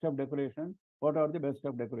women. Best of decoration. What are the best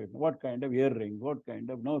of decoration? What kind of earrings? What kind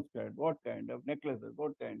of nose pad? What kind of necklaces?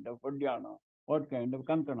 What kind of Udyana? What kind of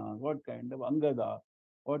Kankanas? What kind of Angada?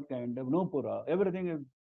 What kind of Nupura? Everything is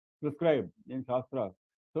prescribed in Shastras.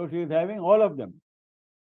 So she is having all of them.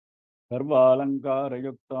 Sarva alankara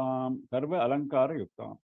yuktam. Sarva alankara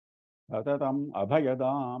yuktam. Satatam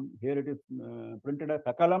Abhayadam. Here it is printed as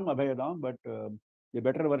Sakalam Abhayadam, but the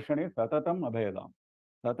better version is Satatam Abhayadam.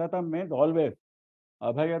 Satatam means always.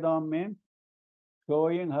 Abhayadam means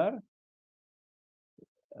showing her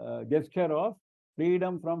gesture of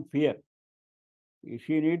freedom from fear.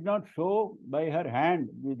 She need not show by her hand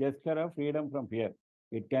the gesture of freedom from fear.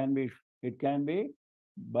 It can be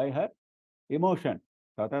by her emotion.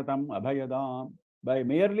 Satatam Abhayadam. By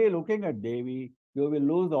merely looking at Devi, you will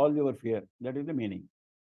lose all your fear. That is the meaning.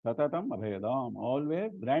 Satatam Abhayadam.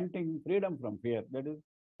 Always granting freedom from fear. That is,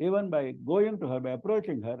 even by going to her, by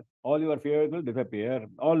approaching her, all your fears will disappear.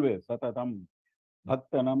 Always. Satatam.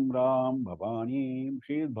 Bhaktanam Ram Bhavani.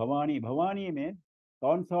 She is Bhavani. Bhavani means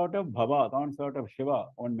consort of Bhava, consort of Shiva,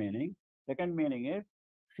 one meaning. Second meaning is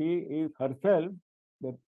she is herself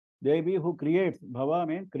the Devi who creates. Bhava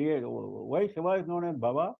means create. Why Shiva is known as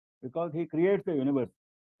Bhava? Because he creates the universe.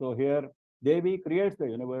 So here Devi creates the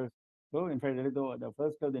universe. So in fact, the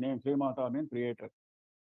first of the name Sri Mata means creator.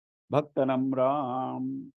 Bhaktanam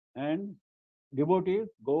Ram. And devotees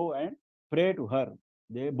go and pray to her.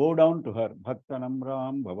 They bow down to her. Bhaktanam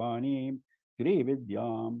Ram Bhavani Sri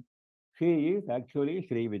Vidyam. She is actually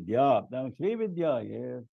Sri Vidya. Now Sri Vidya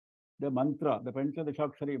is the mantra. The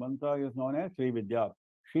Panchadashakshari mantra is known as Sri Vidya.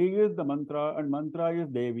 She is the mantra and mantra is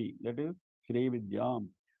Devi. That is Sri Vidyam.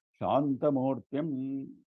 Shantamurtyam.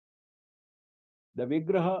 The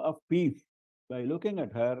Vigraha of peace. By looking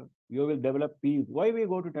at her, you will develop peace. Why we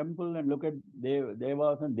go to temple and look at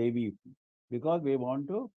Devas and Devis? Because we want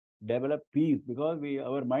to develop peace. Because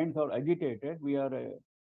our minds are agitated. We are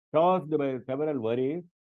tossed by several worries.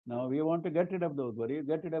 Now we want to get rid of those worries,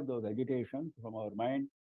 get rid of those agitations from our mind.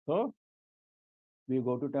 So we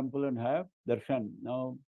go to temple and have darshan.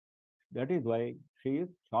 Now that is why she is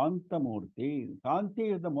Shantamurti.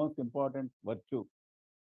 Shanti is the most important virtue.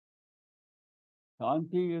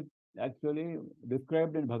 Shanti is actually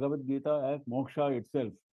described in Bhagavad Gita as moksha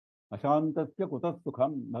itself. Ashantasya kutas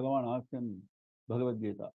sukham, Bhagavan asks in Bhagavad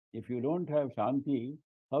Gita. If you don't have Shanti,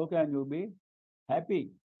 how can you be happy?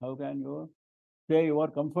 How can you say you are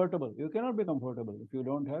comfortable? You cannot be comfortable if you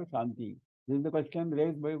don't have Shanti. This is the question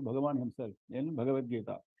raised by Bhagavan himself in Bhagavad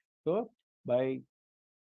Gita. So, by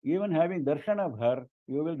even having darshan of her,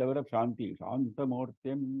 you will develop Shanti.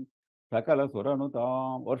 Shantamurtim, Sakala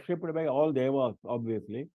Suranutam, worshipped by all devas,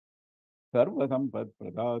 obviously. Sarva Sampat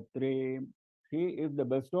Pradatri. She is the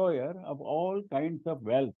bestower of all kinds of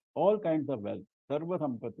wealth. All kinds of wealth. Sarva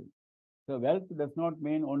Sampati. So wealth does not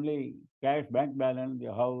mean only cash, bank balance,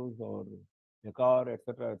 a house or a car,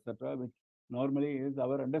 etc., which normally is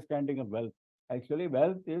our understanding of wealth. Actually,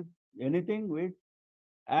 wealth is anything which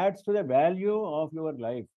adds to the value of your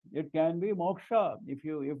life. It can be moksha. If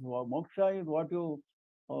moksha is what you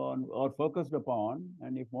are focused upon,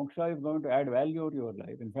 and if moksha is going to add value to your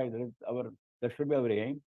life, in fact, that should be our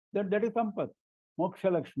aim. That is sampat.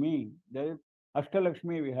 Moksha Lakshmi. There is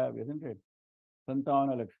Ashtalakshmi we have, isn't it?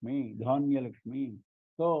 Santana Lakshmi, Dhanya Lakshmi.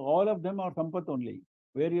 So all of them are sampat only,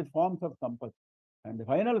 various forms of sampat. And the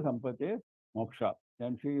final sampat is moksha.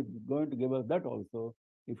 And she is going to give us that also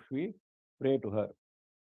if we pray to her.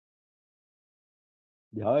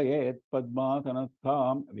 ध्यायेत्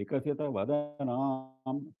पद्मासनस्थां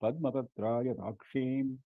विकसितवदनां पद्मपत्रायताक्षीं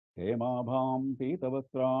हेमाभां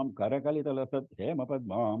पीतवस्त्रां करकलितलसत्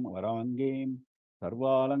हेमपद्मां वराङ्गीं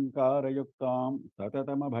सर्वालङ्कारयुक्तां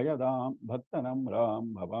सततमभयदां भक्तनम्रां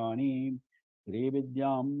भवानीं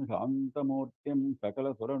श्रीविद्यां शान्तमूर्तिं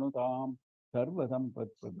सकलसुरनुतां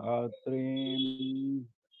सर्वसम्पत्प्रदात्रीम्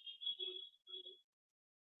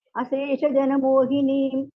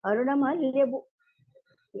अशेषजनमोहिनीम्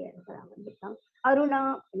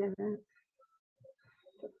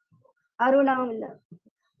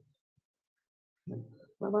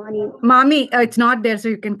Mami, it's not there, so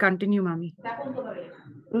you can continue, Mami.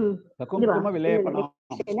 Sakumkuma Vilepanam.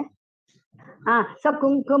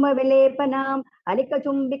 Sakumkuma Vilepanam,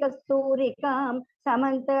 Alikachumvikastурikam,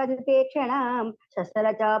 Samantadipekshanaam,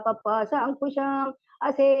 Shastarachapa Sankusham,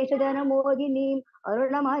 Aseshadanamohinim,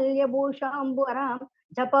 Arunamalya-bhushamburam,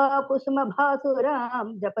 Japa Kusuma Bhasuram,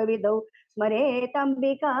 Japavidau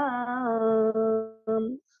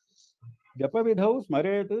Smaretambikam. Japavidau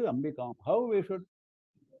Smaretambikam. How we should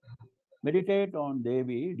meditate on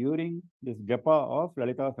Devi during this japa of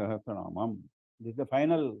Lalitha Sahasranamam. This is the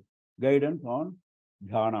final guidance on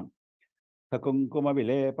Dhyanam. Sakunkuma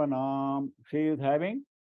Vilepanam. She is having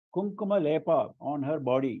Kunkuma Lepa on her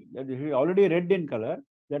body. That is already red in color.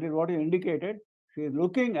 That is what is indicated. She is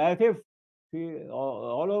looking as if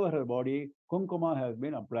all over her body, Kunkuma has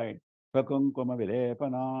been applied. Sakunkuma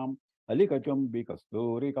Vilepanam. Alikachumbi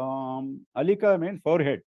Kasturikam. Alika means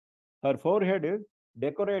forehead. Her forehead is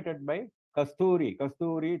decorated by Kasturi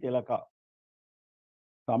Tilaka.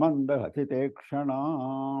 Samanda Hasite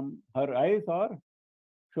Kshanam. Her eyes are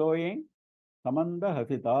showing Samanda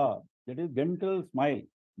Hasita. That is gentle smile.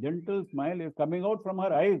 Gentle smile is coming out from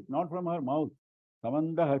her eyes, not from her mouth.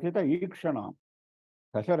 Samanda Hasita Ikshanam.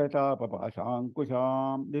 Sasharata Papasha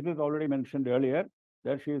Ankusham. This is already mentioned earlier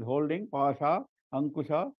that she is holding Pasha,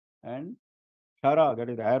 Ankusha, and Shara, that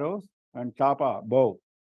is arrows, and Chapa, bow.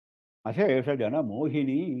 Ashesha Jana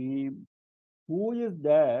Mohini. Who is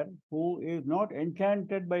there who is not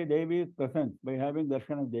enchanted by Devi's presence, by having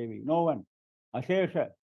darshan of Devi? No one. Ashesha.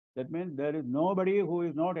 That means there is nobody who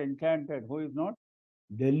is not enchanted, who is not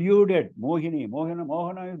deluded. Mohini.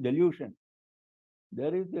 Mohana is delusion.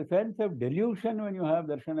 There is a sense of delusion when you have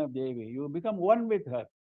darshan of Devi. You become one with her.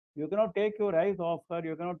 You cannot take your eyes off her.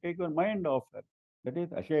 You cannot take your mind off her. That is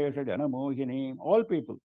Ashesha Jana Mohini. All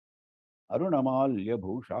people. Arunamalya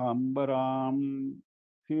Bhushambaram.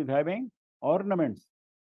 She is having ornaments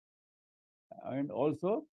and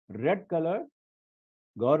also red color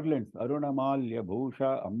garlands. Arunamalya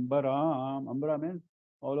Bhusha Ambaram. Ambara means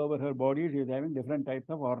all over her body she is having different types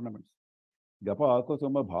of ornaments. Japa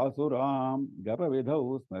Kusuma Bhasuram. Japa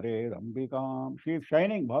Vidhau Smare Ambikam. She is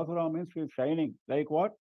shining. Bhasuram means she is shining. Like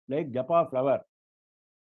what? Like Japa flower.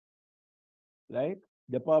 Like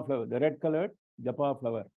Japa flower. The red colored Japa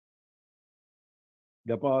flower.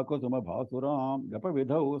 Japa Kusuma Bhasuram. Japa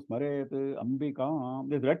Vidhau Smaret Ambikam.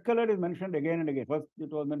 This red color is mentioned again and again. First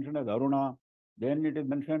it was mentioned as Aruna. Then it is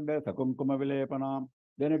mentioned as Sakumkuma Vilepanam.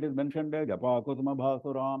 Then it is mentioned as Japa Kusuma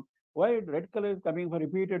Bhasuram. Why red color is coming for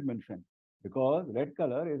repeated mention? Because red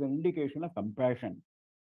color is an indication of compassion.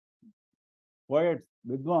 Poets,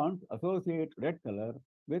 Vidwans associate red color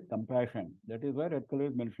with compassion. That is why red color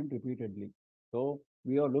is mentioned repeatedly. So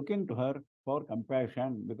we are looking to her for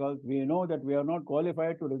compassion because we know that we are not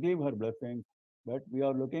qualified to receive her blessings, but we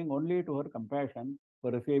are looking only to her compassion for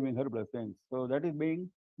receiving her blessings. So that is being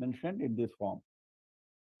mentioned in this form.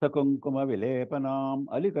 Sakunkuma Vilepanam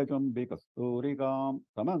Alikachumbi Kasturikam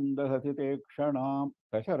Samandahasite Kshanam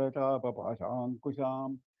Kasharata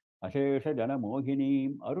Papashankusham Ashesha Jana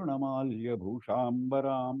Mohinim Arunamalya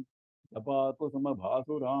Bhushambaram Japa Kusuma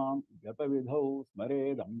Bhasuram Japa Vidhau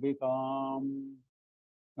Smare Dambikam.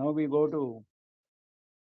 Now we go to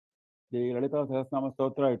the Lalitha Sahasranama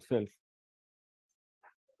Stotra itself.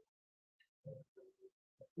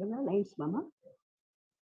 Lines, Mama.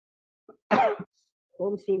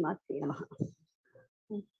 Om Sri Matre Namaha.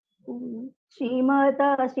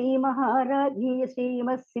 Srimata Sri Maharajni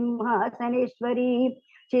Srimas Simhasaneshwari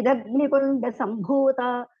Chidagnikunda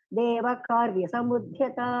Sambhuta Deva Karvya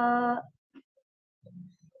Samudhyata.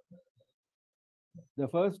 The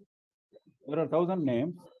first, there are 1,000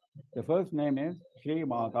 names. The first name is Sri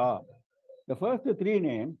Mata. The first three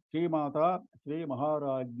names, Sri Mata, Sri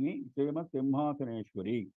Maharajni, Srimas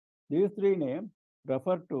Simhasaneshwari. These three names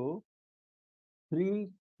refer to three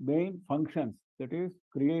main functions, that is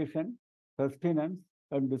creation, sustenance,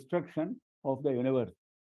 and destruction of the universe.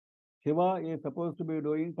 Seva is supposed to be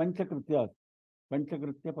doing Panchakrityas,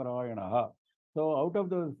 Panchakritya Parayanaha. So out of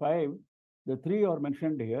those five, the three are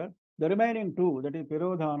mentioned here. The remaining two, that is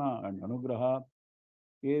Tirodhana and Anugraha,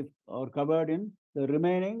 are covered in the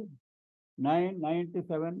remaining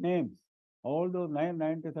 997 names. All those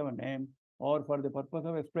 997 names are for the purpose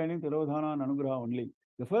of explaining Tirodhana and Anugraha only.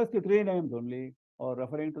 The first three names only are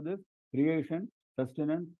referring to this creation,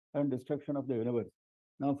 sustenance, and destruction of the universe.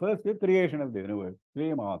 Now, first is creation of the universe.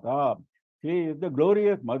 Sri Mata. She is the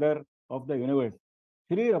glorious mother of the universe.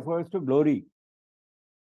 Sri refers to glory.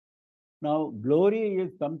 Now, glory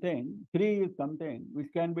is something, Sri is something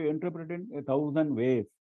which can be interpreted in 1,000 ways.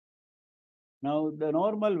 Now, the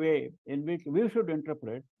normal way in which we should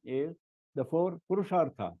interpret is the four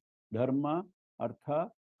Purushartha, Dharma, Artha,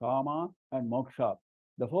 Kama, and Moksha.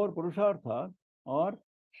 The four Purusharthas are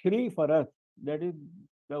Shri for us, that is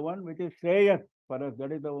the one which is Shreyas for us,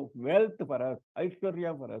 that is the wealth for us,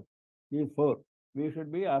 Aishwarya for us. These four. We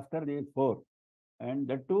should be after these four. And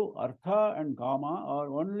the two, Artha and Kama, are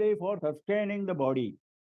only for sustaining the body,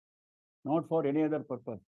 not for any other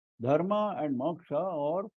purpose. Dharma and Moksha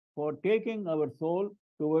are for taking our soul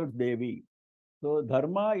towards Devi. So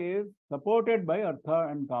Dharma is supported by Artha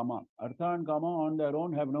and Kama. Artha and Kama on their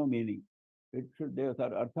own have no meaning. It should,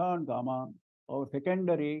 Artha and Kama are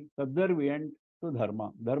secondary, subservient to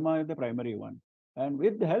Dharma. Dharma is the primary one. And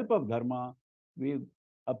with the help of Dharma, we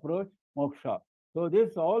approach Moksha. So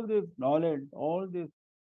all this knowledge, all this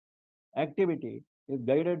activity is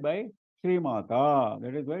guided by Sri Mata.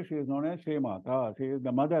 That is why she is known as Sri Mata. She is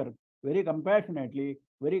the mother. Very compassionately,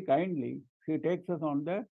 very kindly, she takes us on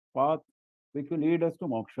the path which will lead us to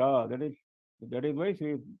moksha. That is That is why she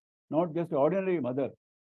is not just ordinary mother.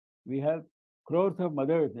 We have crores of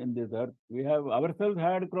mothers in this earth. We have ourselves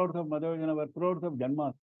had crores of mothers in our crores of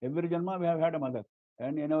janmas. Every janma we have had a mother.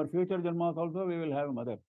 And in our future janmas also we will have a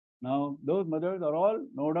mother. Now, those mothers are all,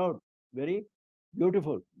 no doubt, very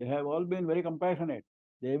beautiful. They have all been very compassionate.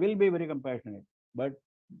 They will be very compassionate. But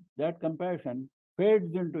that compassion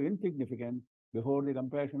fades into insignificance before the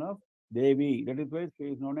compassion of Devi. That is why she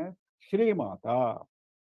is known as Shri Mata.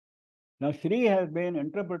 Now, Shri has been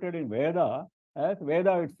interpreted in Veda as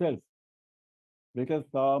Veda itself. Because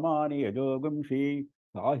Samani Yajogumshi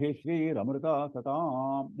Sahi Shri Ramrita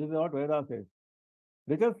Satam. This is what Veda says.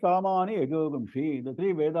 Because Samani Yajogumshi, the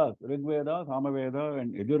three Vedas, Rig Veda, Samaveda,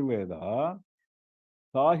 and Yajurveda,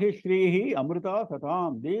 Sahi Shrihi Amrita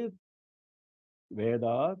Satam. These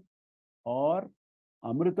Vedas are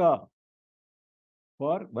Amrita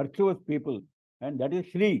for virtuous people. And that is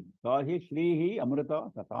Shri. Sahi Shrihi Amrita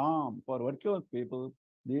Satam. For virtuous people,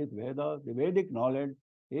 these Vedas, the Vedic knowledge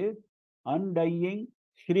is undying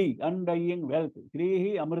Shri, undying wealth.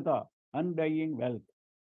 Shrihi Amrita, undying wealth.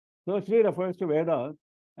 So Shri refers to Vedas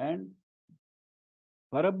and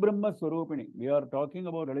Parabrahma Swarupini. We are talking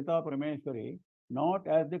about Lalitha Parameshwari not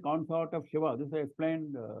as the consort of Shiva. This I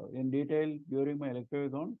explained in detail during my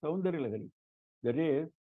lectures on Saundarya Lahari. That is,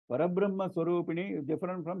 Parabrahma Swarupini is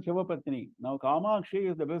different from Shiva Patni. Now,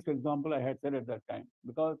 Kamakshi is the best example I had said at that time,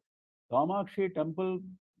 because Kamakshi temple,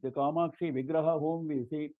 the Kamakshi Vigraha whom we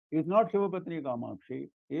see, is not Shiva Patni Kamakshi,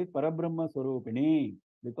 is Parabrahma Swarupini,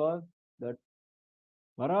 because that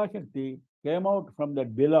Parashakti came out from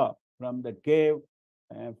that bila, from that cave,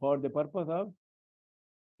 for the purpose of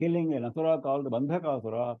killing an asura called the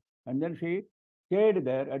Bandhakasura, and then she stayed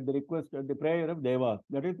there at the request, at the prayer of Devas.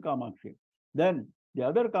 That is Kamakshi. Then the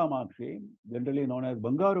other Kamakshi, generally known as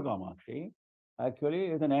Bangaru Kamakshi, actually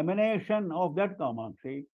is an emanation of that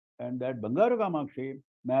Kamakshi, and that Bangaru Kamakshi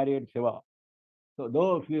married Shiva. So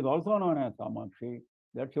though she is also known as Kamakshi,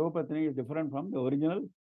 that Shivapatni is different from the original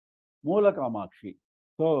Mula Kamakshi.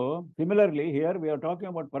 So similarly, here we are talking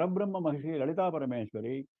about Parabrahma Maharshi Lalitha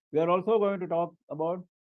Parameshwari. We are also going to talk about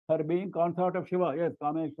her being consort of Shiva. Yes,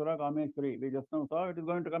 Kameshwara, Kameshwari. We just now saw it is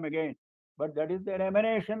going to come again. But that is an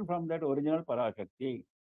emanation from that original Parashakti.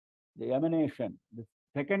 The emanation, the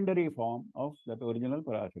secondary form of that original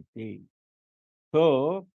Parashakti.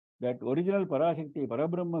 So that original Parashakti,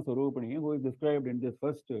 Parabrahma Swarupini, who is described in this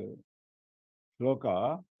first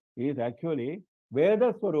shloka, is actually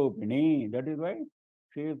Veda Swarupini. That is why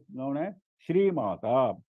she is known as Shri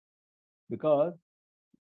Mata, because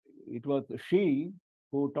it was she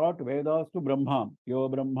who taught Vedas to Brahma. Yo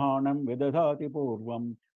Brahmanam Vedadhati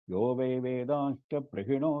Purvam, Yo Ve Vedascha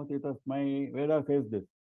Prahinoti Tasmai. Veda says this.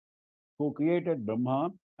 Who created Brahma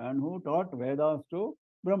and who taught Vedas to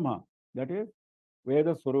Brahma. That is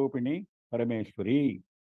Veda Swarupini Parameshwari,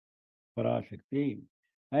 Parashakti.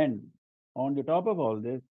 And on the top of all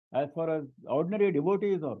this, as far as ordinary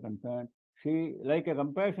devotees are concerned, she, like a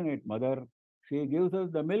compassionate mother, she gives us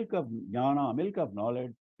the milk of jnana, milk of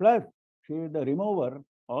knowledge, plus she is the remover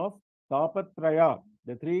of tapatraya,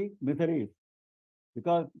 the three miseries.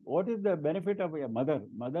 Because what is the benefit of a mother?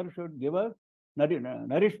 Mother should give us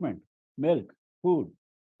nourishment, milk, food,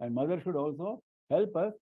 and mother should also help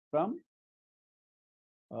us from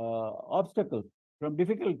obstacles, from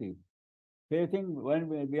difficulties.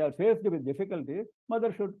 When we are faced with difficulties,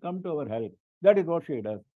 mother should come to our help. That is what she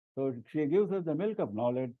does. So she gives us the milk of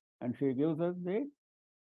knowledge, and she gives us the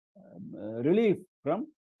relief from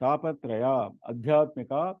tapatraya,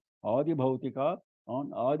 adhyatmika, adi bhautika,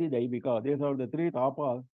 and adi daivika. These are the three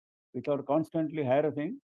tapas which are constantly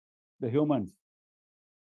harassing the humans.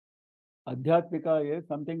 Adhyatmika is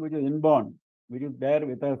something which is inborn, which is there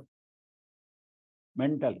with us,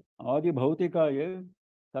 mental. Adi bhautika is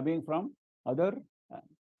coming from other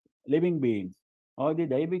living beings. Adi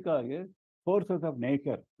daivika is forces of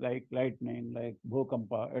nature, like lightning, like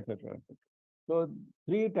bhukampa, etc. So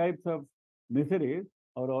three types of miseries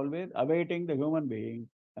are always awaiting the human being,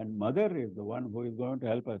 and mother is the one who is going to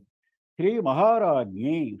help us. Sri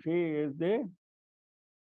Maharajni, she is the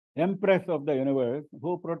empress of the universe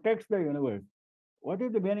who protects the universe. What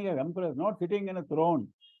is the meaning of empress? Not sitting in a throne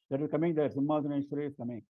that is coming there, Simhasaneshwari is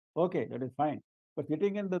coming. Okay, that is fine. But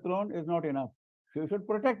sitting in the throne is not enough. She should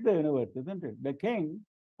protect the universe, isn't it? The king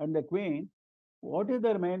and the queen, what is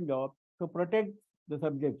their main job? To protect the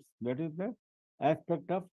subjects. That is the aspect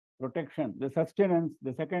of protection, the sustenance,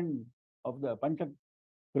 the second of the Pancha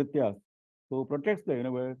Krityas, who protects the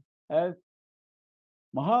universe as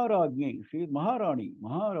Maharajni. She is Maharani,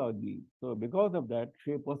 Maharajni. So because of that,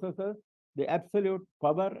 she possesses the absolute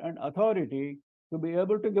power and authority to be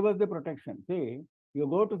able to give us the protection. See, You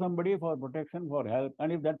go to somebody for protection, for help,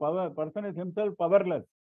 and if that person is himself powerless,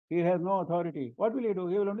 he has no authority, what will he do?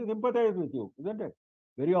 He will only sympathize with you, isn't it?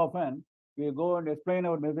 Very often, we go and explain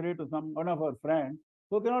our misery to one of our friends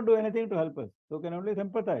who cannot do anything to help us, who can only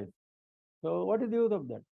sympathize. So what is the use of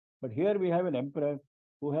that? But here we have an empress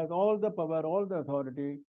who has all the power, all the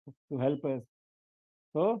authority to help us.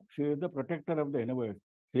 So she is the protector of the universe.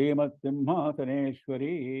 Srimat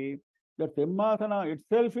Simhasaneshwari. The Simhasana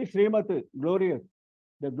itself is Srimat, glorious.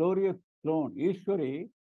 The glorious throne. Ishwari,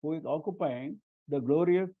 who is occupying the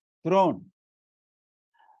glorious throne.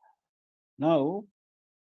 Now,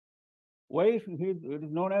 why it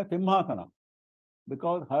is known as Simhasana?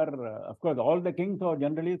 Because her, of course, all the kings are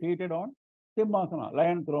generally seated on Simhasana,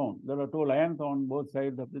 lion throne. There are two lions on both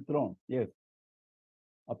sides of the throne. Yes.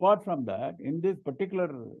 Apart from that, in this particular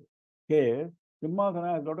case,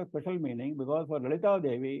 Simhasana has got a special meaning because for Lalita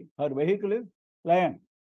Devi, her vehicle is lion.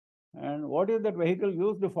 And what is that vehicle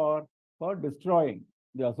used for? For destroying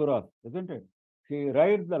the Asuras, isn't it? She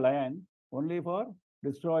rides the lion only for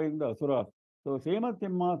destroying the Asuras. So, Srimat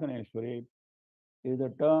Simhasaneshwari is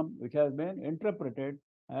a term which has been interpreted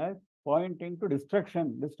as pointing to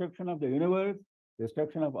destruction of the universe,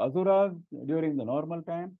 destruction of Asuras during the normal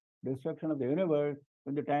time, destruction of the universe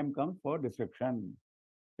when the time comes for destruction.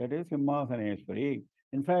 That is Simhasaneshwari.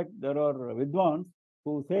 In fact, there are Vidwans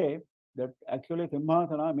who say that actually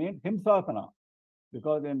Simhasana means Himsasana,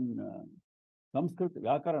 because in Sanskrit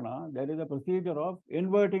Vyakarana, there is a procedure of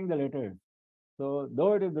inverting the letters. So,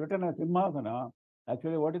 though it is written as Simhasana,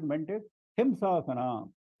 actually what is meant is Himsasana.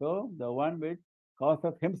 So, the one which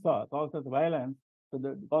causes Himsa, causes violence,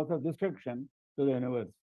 causes destruction to the universe.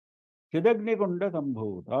 Chidagni Kunda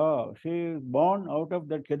Sambhuta. She is born out of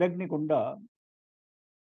the Chidagni Kunda.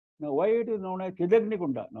 Now, why it is known as Chidagni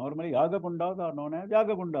Kunda? Normally, Yaga Kundas are known as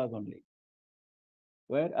Yaga Kundas only,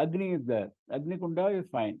 where Agni is there. Agni Kunda is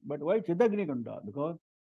fine. But why Chidagni Kunda? Because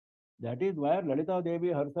that is where Lalita Devi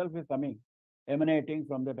herself is coming, emanating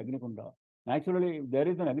from that Agni Kunda. Naturally, if there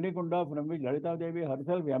is an Agni Kunda from which Lalita Devi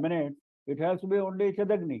herself emanates, it has to be only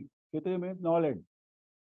Chidagni. Chiti means knowledge.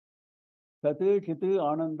 Sati, Chiti,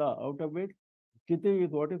 Ananda, out of which Chiti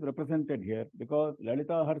is what is represented here, because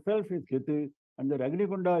Lalita herself is Chiti, and the Agni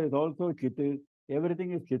Kunda is also Chiti.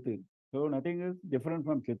 Everything is Chiti. So nothing is different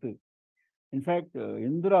from Chiti. In fact,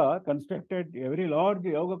 Indra constructed a very large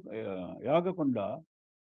Yaga Kunda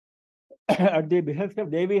at the behest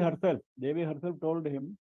of Devi herself. Devi herself told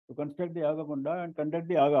him to construct the Yaga Kunda and conduct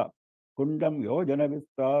the Yaga. Kundam yojana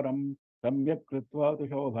vistaram samyak kritva tu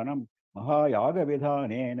shobhanam mahayaga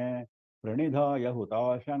vidhanena pranidhaya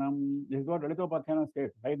hutashanam. This is what Lalitopathyana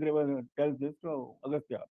states. Haigreva tells this to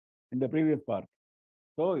Agastya in the previous part.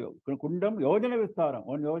 So, Kundam yojana vistaram.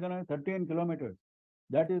 One yojana is 13 kilometers.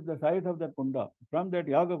 That is the size of that Kunda. From that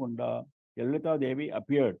Yaga Kunda, Lalita Devi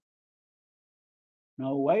appeared.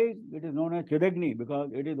 Now, why it is known as Chidagni?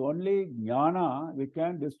 Because it is only Jnana which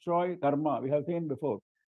can destroy karma. We have seen before.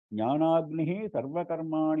 Jnanagnihi sarva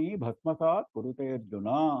karmani bhasmasat kurute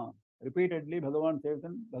Arjuna. Repeatedly, Bhagavan says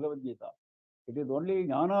in Bhagavad Gita. It is only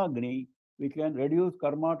Jnanagni which can reduce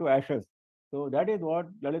karma to ashes. So, that is what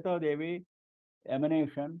Lalita Devi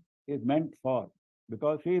emanation is meant for.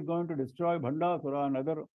 Because she is going to destroy Bhandasura and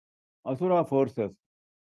other Asura forces.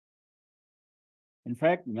 In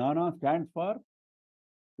fact, Jnana stands for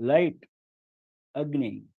light,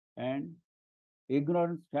 Agni, and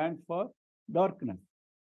ignorance stands for darkness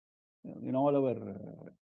in all our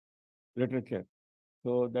literature.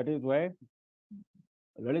 So that is why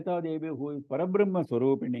Lalita Devi, who is Parabrahma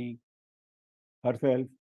Swarupini herself,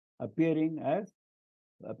 appearing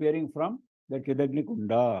from the Chidagni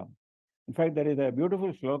Kunda. In fact, there is a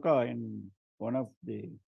beautiful shloka in one of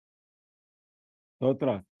the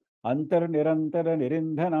stotras. Antar nirantara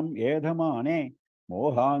nirindhanam edhamane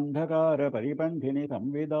Mohandhakara Paripanthini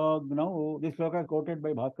Samvidagno. This sloka is quoted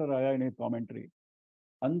by Bhaskar Raya in his commentary.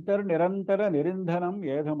 Antar Nirantara Nirindhanam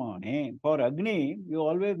Yedhamane. For Agni, you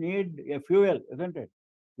always need a fuel, isn't it?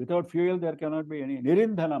 Without fuel, there cannot be any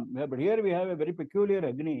Nirindhanam. But here we have a very peculiar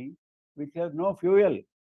Agni which has no fuel.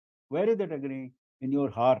 Where is that Agni? In your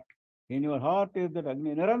heart. In your heart is that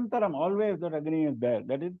Agni. Nirantaram, always that Agni is there.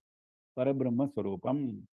 That is Parabrahma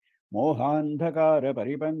Swarupam. Mohandhakara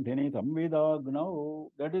Paripanthini Samvidagno.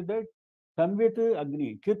 That is the Samvit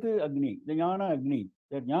Agni, Chit Agni, the Jnana Agni.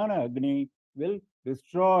 That Jnana Agni will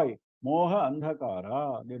destroy Moha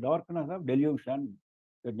Andhakara, the darkness of delusion.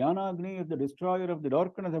 The Jnana Agni is the destroyer of the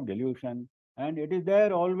darkness of delusion, and it is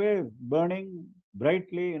there always burning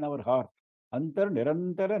brightly in our heart. Antar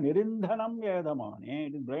Nirantara Nirindhanam Yadhamane.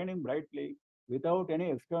 It is burning brightly without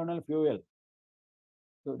any external fuel.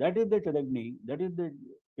 So that is the Chidagni, that is the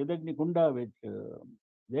Chidagni Kunda, which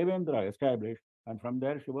Devendra established, and from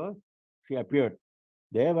there she appeared.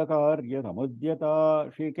 Devakarya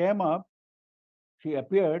Samudyata, she came up, she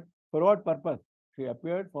appeared for what purpose? She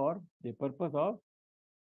appeared for the purpose of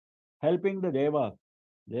helping the Devas.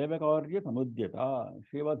 Devakarya Samudyata,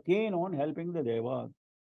 she was keen on helping the Devas.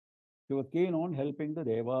 She was keen on helping the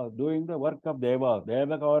Devas, doing the work of Devas.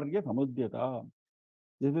 Devakarya Samudyata.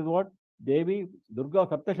 This is what Devi Durga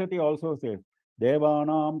Saptashati also says.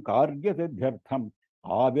 Devanam karya siddhyartham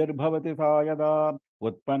avirbhavati sayada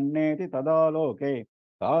utpanneti tada loke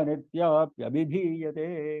sa nityapi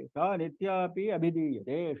abhidhiyate. Sa nityapi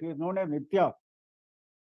abhidhiyate. She is known as Nitya,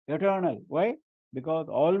 eternal. Why? Because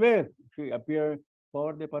always she appears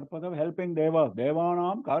for the purpose of helping Devas.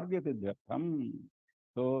 Devanam karya siddhyartham.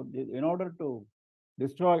 So in order to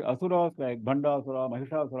destroy asuras like Bhandasura,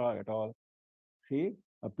 Mahishasura et al., she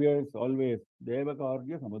appears always.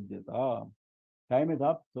 Devakarya Samudyata. Time is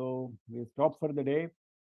up, so we stop for the day.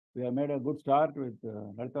 We have made a good start with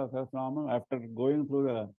LALITHA SAHASRANAMA. After going through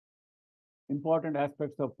the important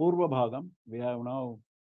aspects of Purva Bhagam, we have now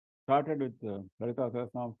started with LALITHA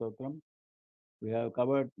SAHASRANAMA Stotram. We have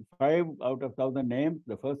covered 5 out of 1,000 names.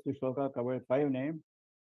 The first shloka covered 5 names.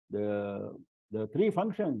 The 3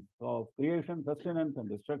 functions of creation, sustenance, and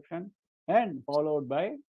destruction, and followed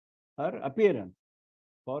by her appearance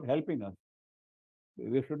for helping us.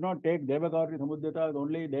 We should not take Devakarya Samudyata as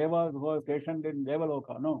only Devas who are stationed in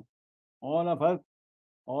Devaloka. No. All of us,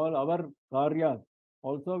 all our karyas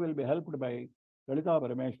also will be helped by Lalita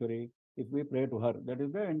Parameshwari if we pray to her. That is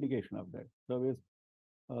the indication of that. So we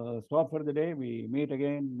stop for the day. We meet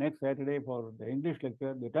again next Saturday for the English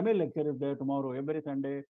lecture. The Tamil lecture is there tomorrow, every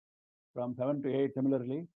Sunday from 7 to 8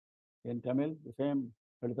 similarly. In Tamil, the same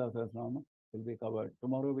Lalita Sahasranama will be covered.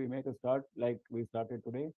 Tomorrow we make a start like we started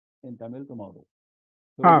today in Tamil tomorrow.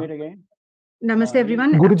 So we meet again. Namaste,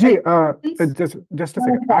 everyone. Guruji, just a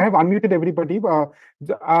second. I have unmuted everybody.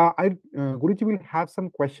 Guruji will have some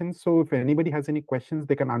questions. So if anybody has any questions,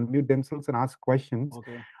 they can unmute themselves and ask questions.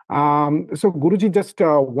 Okay. So Guruji, just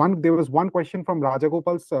there was one question from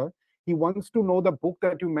Rajagopal sir. He wants to know the book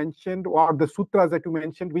that you mentioned or the sutras that you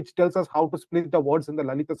mentioned, which tells us how to split the words in the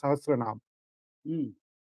Lalita Sahasranam.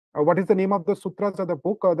 What is the name of the sutras or the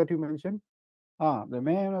book that you mentioned? The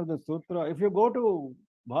name of the sutra. If you go to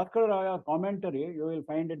Bhaskara Raya's commentary, you will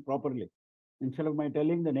find it properly. Instead of my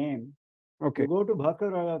telling the name, okay, you go to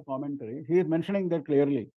Bhaskara Raya's commentary. He is mentioning that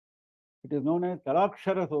clearly. It is known as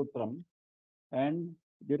Talakshara Sutram, and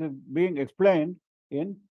it is being explained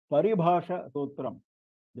in Paribhasha Sutram.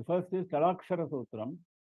 The first is Talakshara Sutram.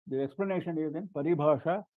 The explanation is in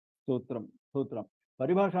Paribhasha Sutram.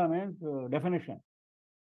 Paribhasha means definition.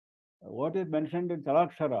 What is mentioned in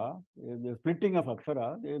Talakshara, the splitting of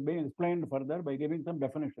Akshara, is being explained further by giving some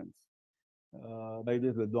definitions by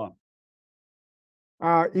this Vidwan.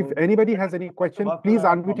 If anybody has any question, please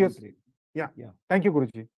unmute yourself. Yeah. Thank you,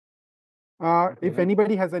 Guruji. If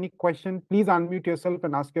anybody has any question, please unmute yourself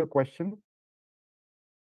and ask your question.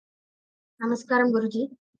 Namaskaram, Guruji.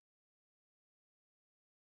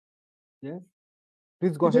 Yes.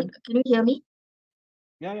 Please go ahead. Can you hear me?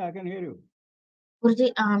 Yeah, I can hear you.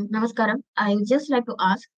 Guruji, Namaskaram. I would just like to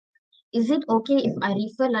ask, is it okay if I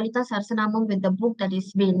refer Lalita Sahasranamam with the book that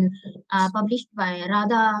is been published by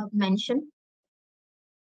Radha Mention?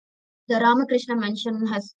 The Ramakrishna Mention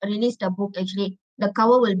has released a book. Actually, the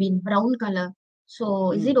cover will be in brown color.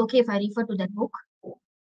 So, is it okay if I refer to that book?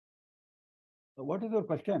 What is your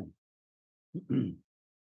question?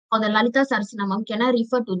 For the Lalita Sahasranamam, can I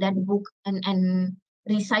refer to that book and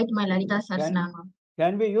recite my Lalita Sahasranamam?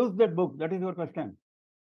 Can we use that book? That is your question.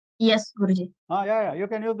 Yes, Guruji. Yeah, you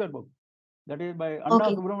can use that book. That is by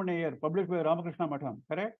Anna Subramanian, published by Ramakrishna Matham,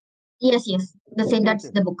 correct? Yes. The same, that's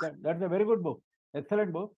the book. That's a very good book.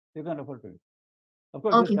 Excellent book. You can refer to it. Of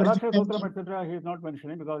course, this Talakshara Sutram, etc., he is not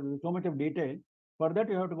mentioning because there is so much of detail. For that,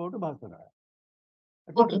 you have to go to Bhaskara.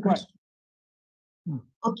 Okay, Guruji.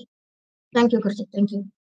 Okay. Thank you, Guruji. Thank you.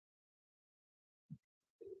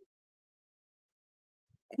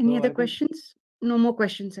 Any other questions? No more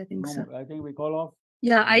questions, I think, sir. I think we call off.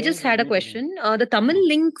 Yeah, I just had a question. The Tamil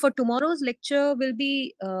link for tomorrow's lecture will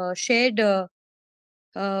be shared in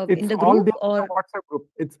the group or WhatsApp group.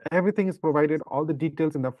 Everything is provided, all the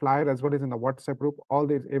details in the flyer as well as in the WhatsApp group.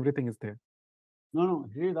 Everything is there. No,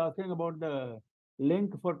 he is asking about the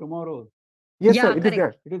link for tomorrow. Yes, sir, it is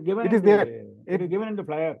there. It is given. It is there. It is given in the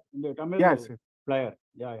flyer, in the Tamil flyer.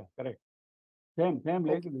 Yeah, correct. Same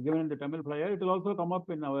link. It is given in the Tamil flyer. It will also come up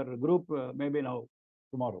in our group maybe now,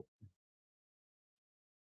 tomorrow.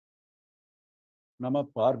 नमः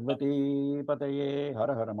पार्वती पतये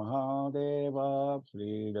हर हर महादेव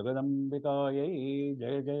श्री जगदम्बिकायै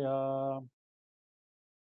जय जय।